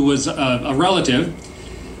son, who was a relative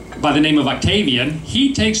by the name of Octavian,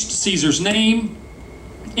 he takes Caesar's name,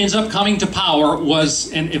 ends up coming to power,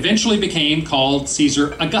 and eventually became called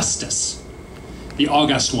Caesar Augustus, the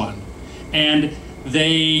August one. And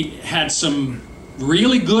they had some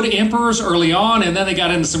really good emperors early on, and then they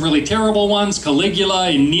got into some really terrible ones, Caligula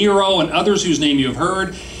and Nero and others whose name you've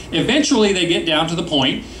heard. Eventually they get down to the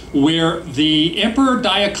point where the Emperor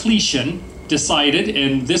Diocletian decided,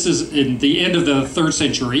 and this is in the end of the 3rd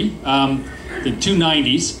century, the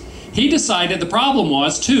 290s, he decided the problem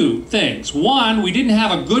was two things. One, we didn't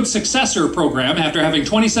have a good successor program after having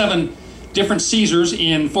 27 different Caesars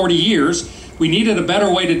in 40 years. We needed a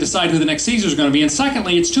better way to decide who the next Caesar is going to be. And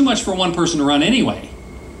secondly, it's too much for one person to run anyway.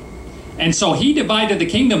 And so he divided the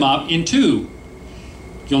kingdom up in two.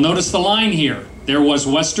 You'll notice the line here. There was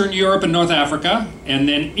Western Europe and North Africa, and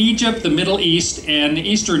then Egypt, the Middle East, and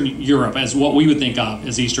Eastern Europe as what we would think of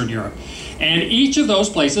as Eastern Europe. And each of those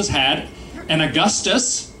places had an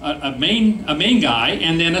Augustus, a main guy,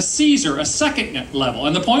 and then a Caesar, a second level.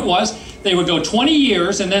 And the point was they would go 20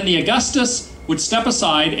 years, and then the Augustus would step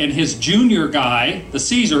aside, and his junior guy, the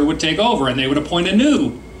Caesar, would take over, and they would appoint a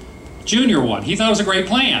new junior one. He thought it was a great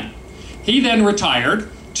plan. He then retired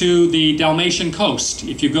to the Dalmatian coast.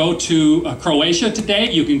 If you go to Croatia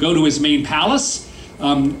today, you can go to his main palace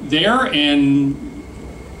there, and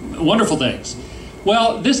wonderful things.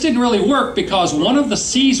 Well, this didn't really work because one of the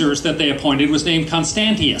Caesars that they appointed was named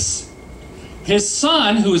Constantius. His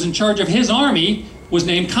son, who was in charge of his army, was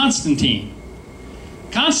named Constantine.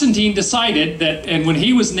 Constantine decided that, and when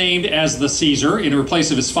he was named as the Caesar in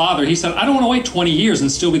place of his father, he said, I don't want to wait 20 years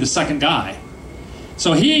and still be the second guy.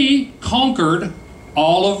 So he conquered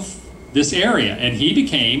all of this area, and he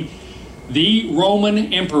became the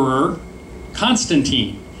Roman Emperor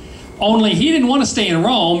Constantine. Only he didn't want to stay in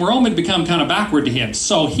Rome. Rome had become kind of backward to him.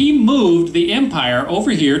 So he moved the empire over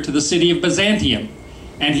here to the city of Byzantium,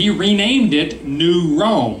 and he renamed it New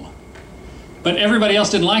Rome. But everybody else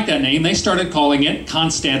didn't like that name. They started calling it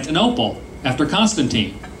Constantinople after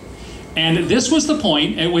Constantine. And this was the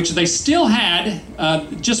point at which they still had,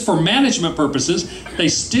 just for management purposes, they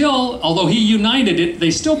still, although he united it,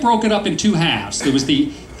 they still broke it up in two halves. There was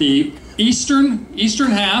the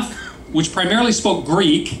eastern half, which primarily spoke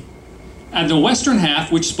Greek, and the western half,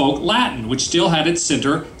 which spoke Latin, which still had its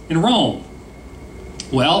center in Rome.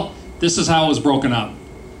 Well, this is how it was broken up.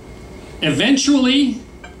 Eventually,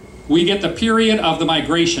 we get the period of the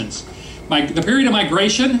migrations. The period of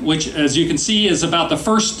migration, which as you can see is about the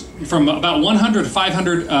first, from about 100 to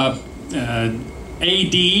 500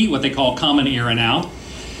 AD, what they call Common Era now.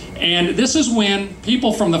 And this is when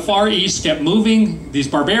people from the Far East kept moving, these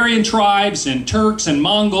barbarian tribes and Turks and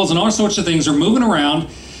Mongols and all sorts of things are moving around.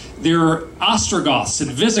 There are Ostrogoths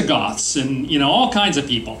and Visigoths and all kinds of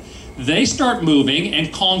people. They start moving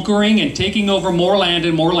and conquering and taking over more land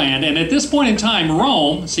and more land. And at this point in time,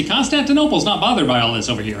 Rome, see, Constantinople's not bothered by all this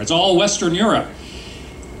over here. It's all Western Europe.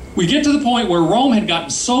 We get to the point where Rome had gotten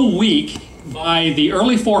so weak by the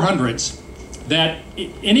early 400s that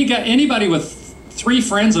anybody with 3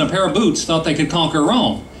 friends and a pair of boots thought they could conquer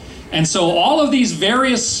Rome. And so all of these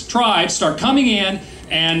various tribes start coming in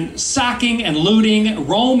and sacking and looting.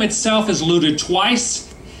 Rome itself is looted twice.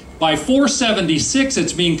 By 476,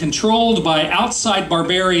 it's being controlled by outside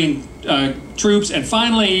barbarian troops, and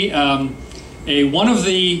finally, one of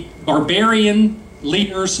the barbarian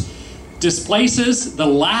leaders displaces the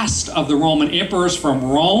last of the Roman emperors from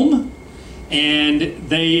Rome, and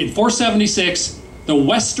in 476, the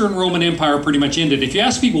Western Roman Empire pretty much ended. If you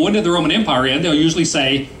ask people when did the Roman Empire end, they'll usually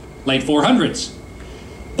say late 400s.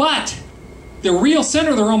 But the real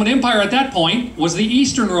center of the Roman Empire at that point was the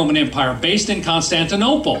Eastern Roman Empire, based in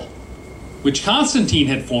Constantinople, which Constantine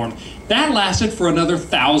had formed. That lasted for another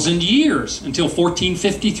 1,000 years, until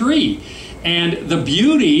 1453. And the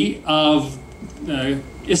beauty of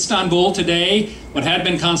Istanbul today, what had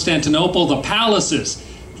been Constantinople, the palaces,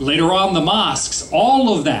 later on the mosques,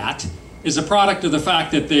 all of that is a product of the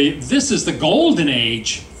fact that this is the golden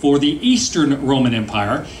age for the Eastern Roman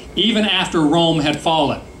Empire, even after Rome had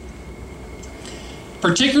fallen.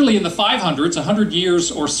 Particularly in the 500s, 100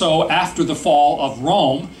 years or so after the fall of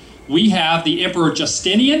Rome, we have the Emperor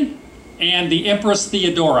Justinian and the Empress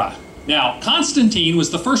Theodora. Now, Constantine was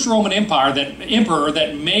the first Roman emperor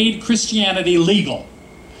that made Christianity legal.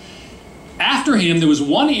 After him, there was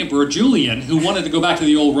one emperor, Julian, who wanted to go back to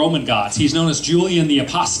the old Roman gods. He's known as Julian the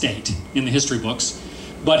Apostate in the history books.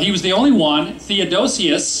 But he was the only one.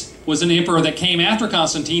 Theodosius was an emperor that came after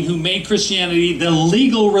Constantine who made Christianity the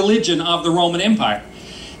legal religion of the Roman Empire.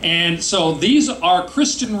 And so these are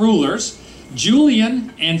Christian rulers.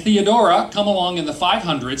 Julian and Theodora come along in the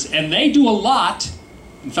 500s, and they do a lot.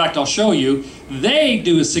 In fact, I'll show you. They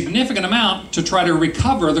do a significant amount to try to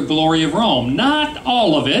recover the glory of Rome. Not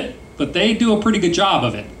all of it, but they do a pretty good job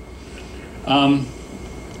of it.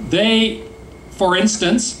 They, for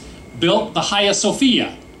instance, built the Hagia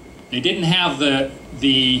Sophia. They didn't have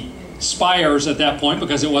the spires at that point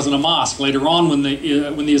because it wasn't a mosque. Later on, when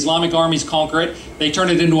the Islamic armies conquer it, they turn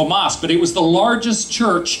it into a mosque. But it was the largest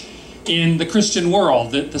church in the Christian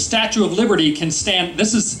world. The Statue of Liberty can stand.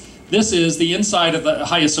 This is the inside of the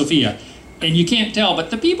Hagia Sophia, and you can't tell, but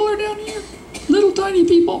the people are down here, little tiny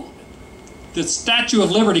people. The Statue of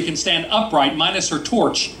Liberty can stand upright, minus her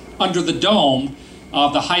torch, under the dome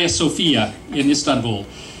of the Hagia Sophia in Istanbul,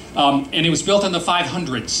 and it was built in the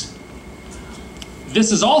 500s.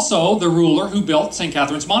 This is also the ruler who built St.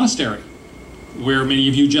 Catherine's Monastery, where many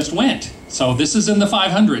of you just went. So this is in the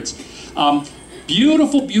 500s.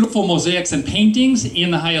 Beautiful, beautiful mosaics and paintings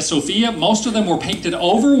in the Hagia Sophia. Most of them were painted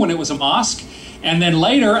over when it was a mosque. And then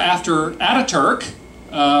later, after Ataturk,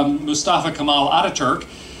 Mustafa Kemal Ataturk,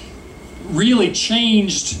 really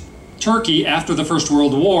changed Turkey after the First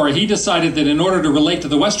World War, he decided that in order to relate to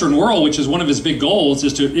the Western world, which is one of his big goals,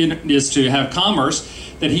 is to have commerce,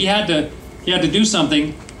 that he had to do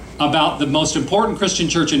something about the most important Christian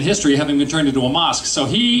church in history having been turned into a mosque. So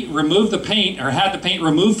he removed the paint, or had the paint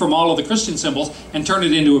removed from all of the Christian symbols, and turned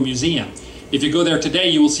it into a museum. If you go there today,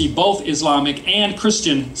 you will see both Islamic and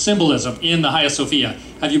Christian symbolism in the Hagia Sophia.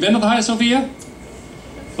 Have you been to the Hagia Sophia?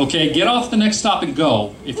 Okay, get off the next stop and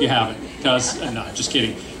go if you haven't, because, no, just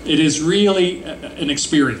kidding. It is really an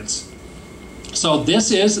experience. So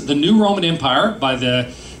this is the new Roman Empire by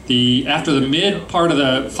after the mid part of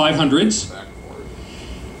the 500s.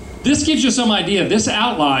 This gives you some idea. This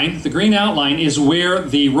outline, the green outline, is where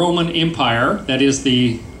the Roman Empire, that is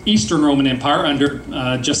the Eastern Roman Empire under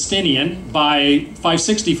Justinian by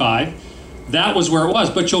 565, that was where it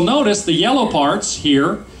was. But you'll notice the yellow parts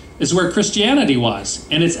here is where Christianity was.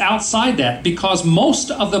 And it's outside that because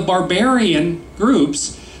most of the barbarian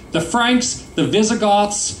groups, the Franks, the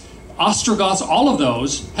Visigoths, Ostrogoths, all of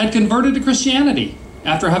those had converted to Christianity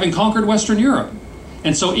after having conquered Western Europe.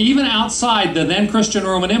 And so even outside the then Christian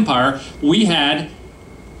Roman Empire, we had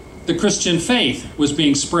the Christian faith was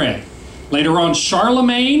being spread. Later on,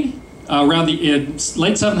 Charlemagne, around the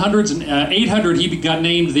late 700s and 800, he got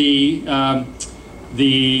named the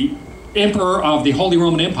emperor of the Holy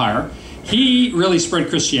Roman Empire. He really spread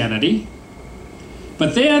Christianity.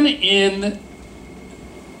 But then in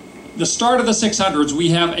the start of the 600s, we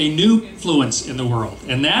have a new influence in the world,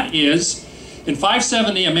 and that is in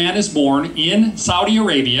 570, a man is born in Saudi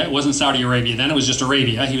Arabia. It wasn't Saudi Arabia then, it was just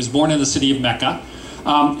Arabia. He was born in the city of Mecca,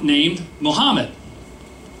 named Muhammad.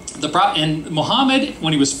 And Muhammad,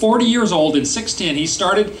 when he was 40 years old in 610, he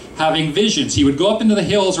started having visions. He would go up into the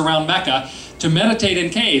hills around Mecca to meditate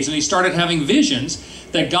in caves, and he started having visions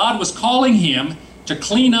that God was calling him to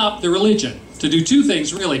clean up the religion, to do two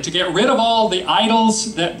things really, to get rid of all the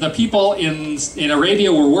idols that the people in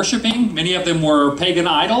Arabia were worshiping. Many of them were pagan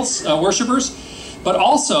idols, worshippers, but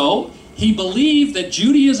also he believed that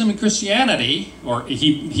Judaism and Christianity, or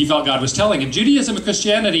he felt God was telling him, Judaism and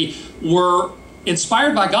Christianity were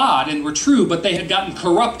inspired by God and were true, but they had gotten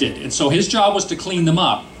corrupted, and so his job was to clean them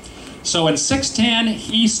up. So in 610,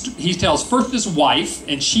 he tells first his wife,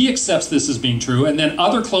 and she accepts this as being true, and then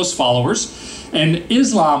other close followers, and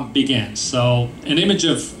Islam begins. So an image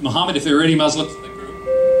of Muhammad, if there are any Muslims in the group.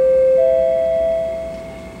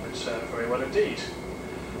 It's very well indeed.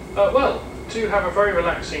 Well, do have a very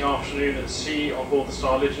relaxing afternoon at sea on board the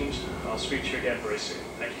Star Legend. I'll speak to you again very soon.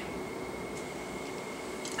 Thank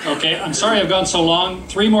you. Okay, I'm sorry I've gone so long.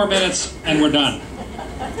 3 more minutes and we're done.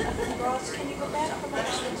 Ross, can you go back to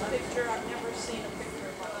Marshall's picture? I've never seen a picture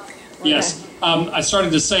of one. Yes, I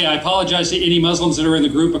started to say I apologize to any Muslims that are in the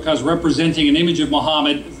group because representing an image of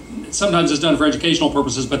Muhammad sometimes is done for educational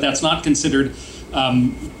purposes, but that's not considered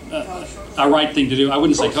a right thing to do. I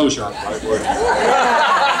wouldn't say kosher.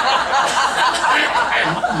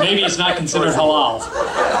 Maybe it's not considered halal.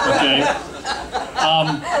 Okay.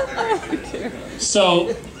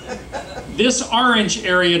 So this orange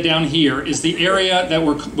area down here is the area that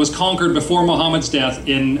was conquered before Muhammad's death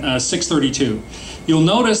in 632. You'll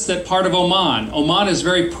notice that part of Oman is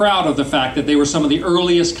very proud of the fact that they were some of the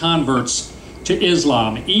earliest converts to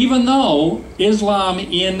Islam, even though Islam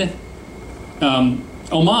in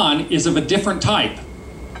Oman is of a different type.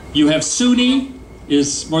 You have Sunni,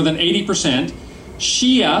 is more than 80%,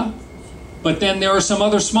 Shia, but then there are some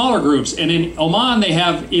other smaller groups. And in Oman, they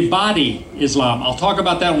have Ibadi Islam. I'll talk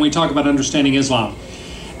about that when we talk about understanding Islam.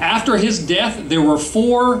 After his death, there were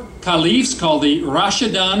 4 caliphs called the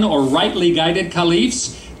Rashidun, or rightly guided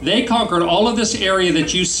caliphs. They conquered all of this area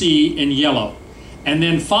that you see in yellow. And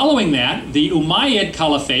then following that, the Umayyad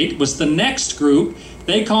Caliphate was the next group.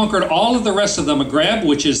 They conquered all of the rest of the Maghreb,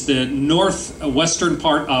 which is the northwestern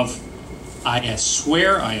part of, I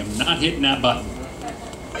swear I am not hitting that button.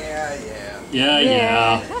 Yeah.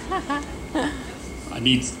 Yeah. I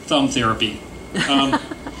need thumb therapy.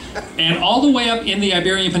 And all the way up in the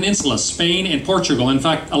Iberian Peninsula, Spain and Portugal. In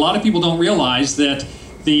fact, a lot of people don't realize that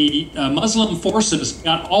the Muslim forces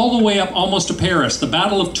got all the way up almost to Paris. The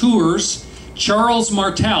Battle of Tours, Charles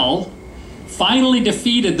Martel finally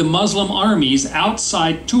defeated the Muslim armies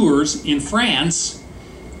outside Tours in France,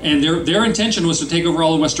 and their intention was to take over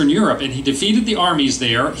all of Western Europe, and he defeated the armies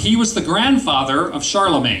there. He was the grandfather of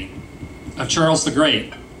Charlemagne, of Charles the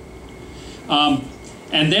Great.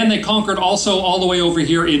 And then they conquered also all the way over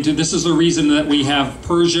here into, this is the reason that we have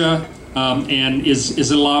Persia and is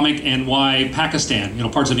Islamic, and why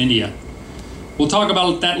Pakistan, parts of India. We'll talk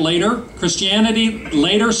about that later. Christianity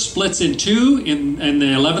later splits in two in the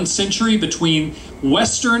 11th century between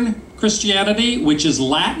Western Christianity, which is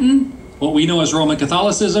Latin, what we know as Roman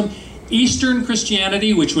Catholicism, Eastern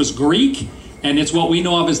Christianity, which was Greek, and it's what we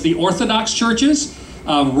know of as the Orthodox churches.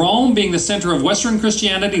 Rome being the center of Western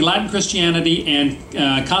Christianity, Latin Christianity, and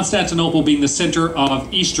Constantinople being the center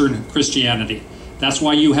of Eastern Christianity. That's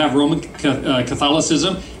why you have Roman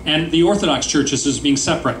Catholicism and the Orthodox churches as being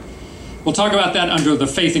separate. We'll talk about that under the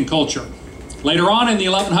faith and culture. Later on in the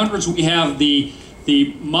 1100s, we have the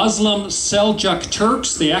Muslim Seljuk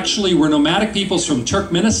Turks. They actually were nomadic peoples from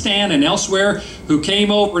Turkmenistan and elsewhere who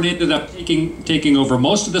came over and ended up taking over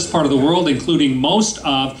most of this part of the world, including most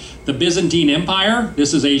of the Byzantine Empire.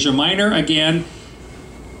 This is Asia Minor again.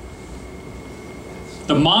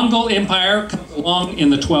 The Mongol Empire comes along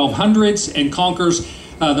in the 1200s and conquers.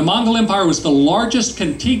 The Mongol Empire was the largest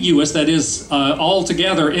contiguous, that is,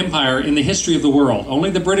 altogether empire in the history of the world.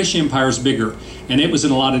 Only the British Empire is bigger, and it was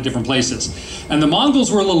in a lot of different places. And the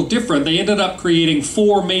Mongols were a little different. They ended up creating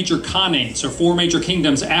 4 major khanates, or 4 major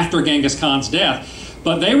kingdoms after Genghis Khan's death.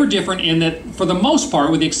 But they were different in that, for the most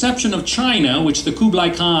part, with the exception of China, which the Kublai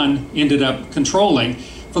Khan ended up controlling,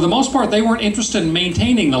 for the most part, they weren't interested in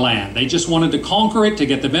maintaining the land. They just wanted to conquer it, to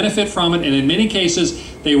get the benefit from it, and in many cases,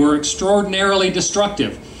 they were extraordinarily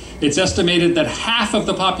destructive. It's estimated that half of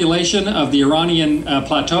the population of the Iranian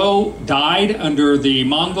plateau died under the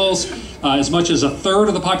Mongols. As much as a third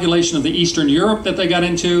of the population of the Eastern Europe that they got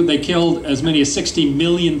into, they killed as many as 60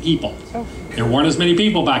 million people. There weren't as many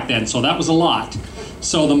people back then, so that was a lot.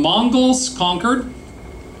 So the Mongols conquered.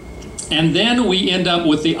 And then we end up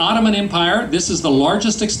with the Ottoman Empire. This is the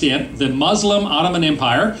largest extent, the Muslim Ottoman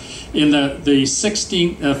Empire in the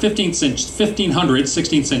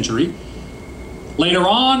 16th century. Later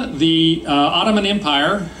on, the Ottoman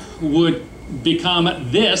Empire would become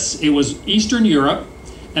this. It was Eastern Europe.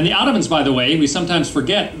 And the Ottomans, by the way, we sometimes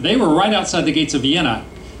forget, they were right outside the gates of Vienna,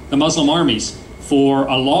 the Muslim armies, for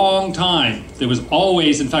a long time. There was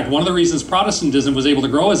always, in fact, one of the reasons Protestantism was able to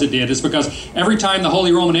grow as it did is because every time the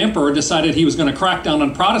Holy Roman Emperor decided he was going to crack down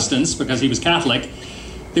on Protestants because he was Catholic,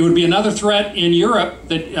 there would be another threat in Europe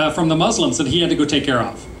that from the Muslims that he had to go take care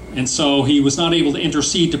of. And so he was not able to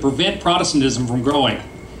intercede to prevent Protestantism from growing.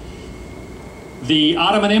 The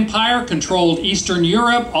Ottoman Empire controlled Eastern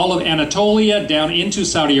Europe, all of Anatolia, down into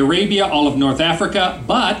Saudi Arabia, all of North Africa,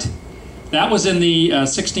 but that was in the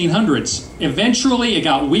 1600s. Eventually, it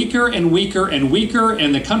got weaker and weaker and weaker,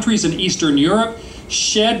 and the countries in Eastern Europe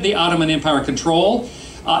shed the Ottoman Empire control.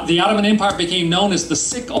 The Ottoman Empire became known as the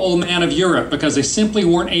sick old man of Europe because they simply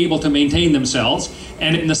weren't able to maintain themselves.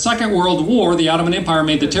 And in the Second World War, the Ottoman Empire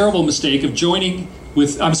made the terrible mistake of joining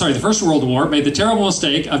with, the First World War made the terrible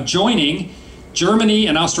mistake of joining Germany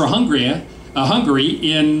and Austro-Hungary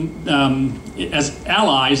as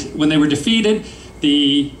allies. When they were defeated,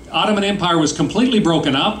 the Ottoman Empire was completely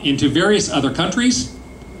broken up into various other countries.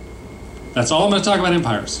 That's all I'm going to talk about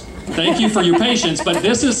empires. Thank you for your patience, but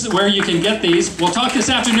this is where you can get these. We'll talk this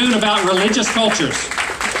afternoon about religious cultures.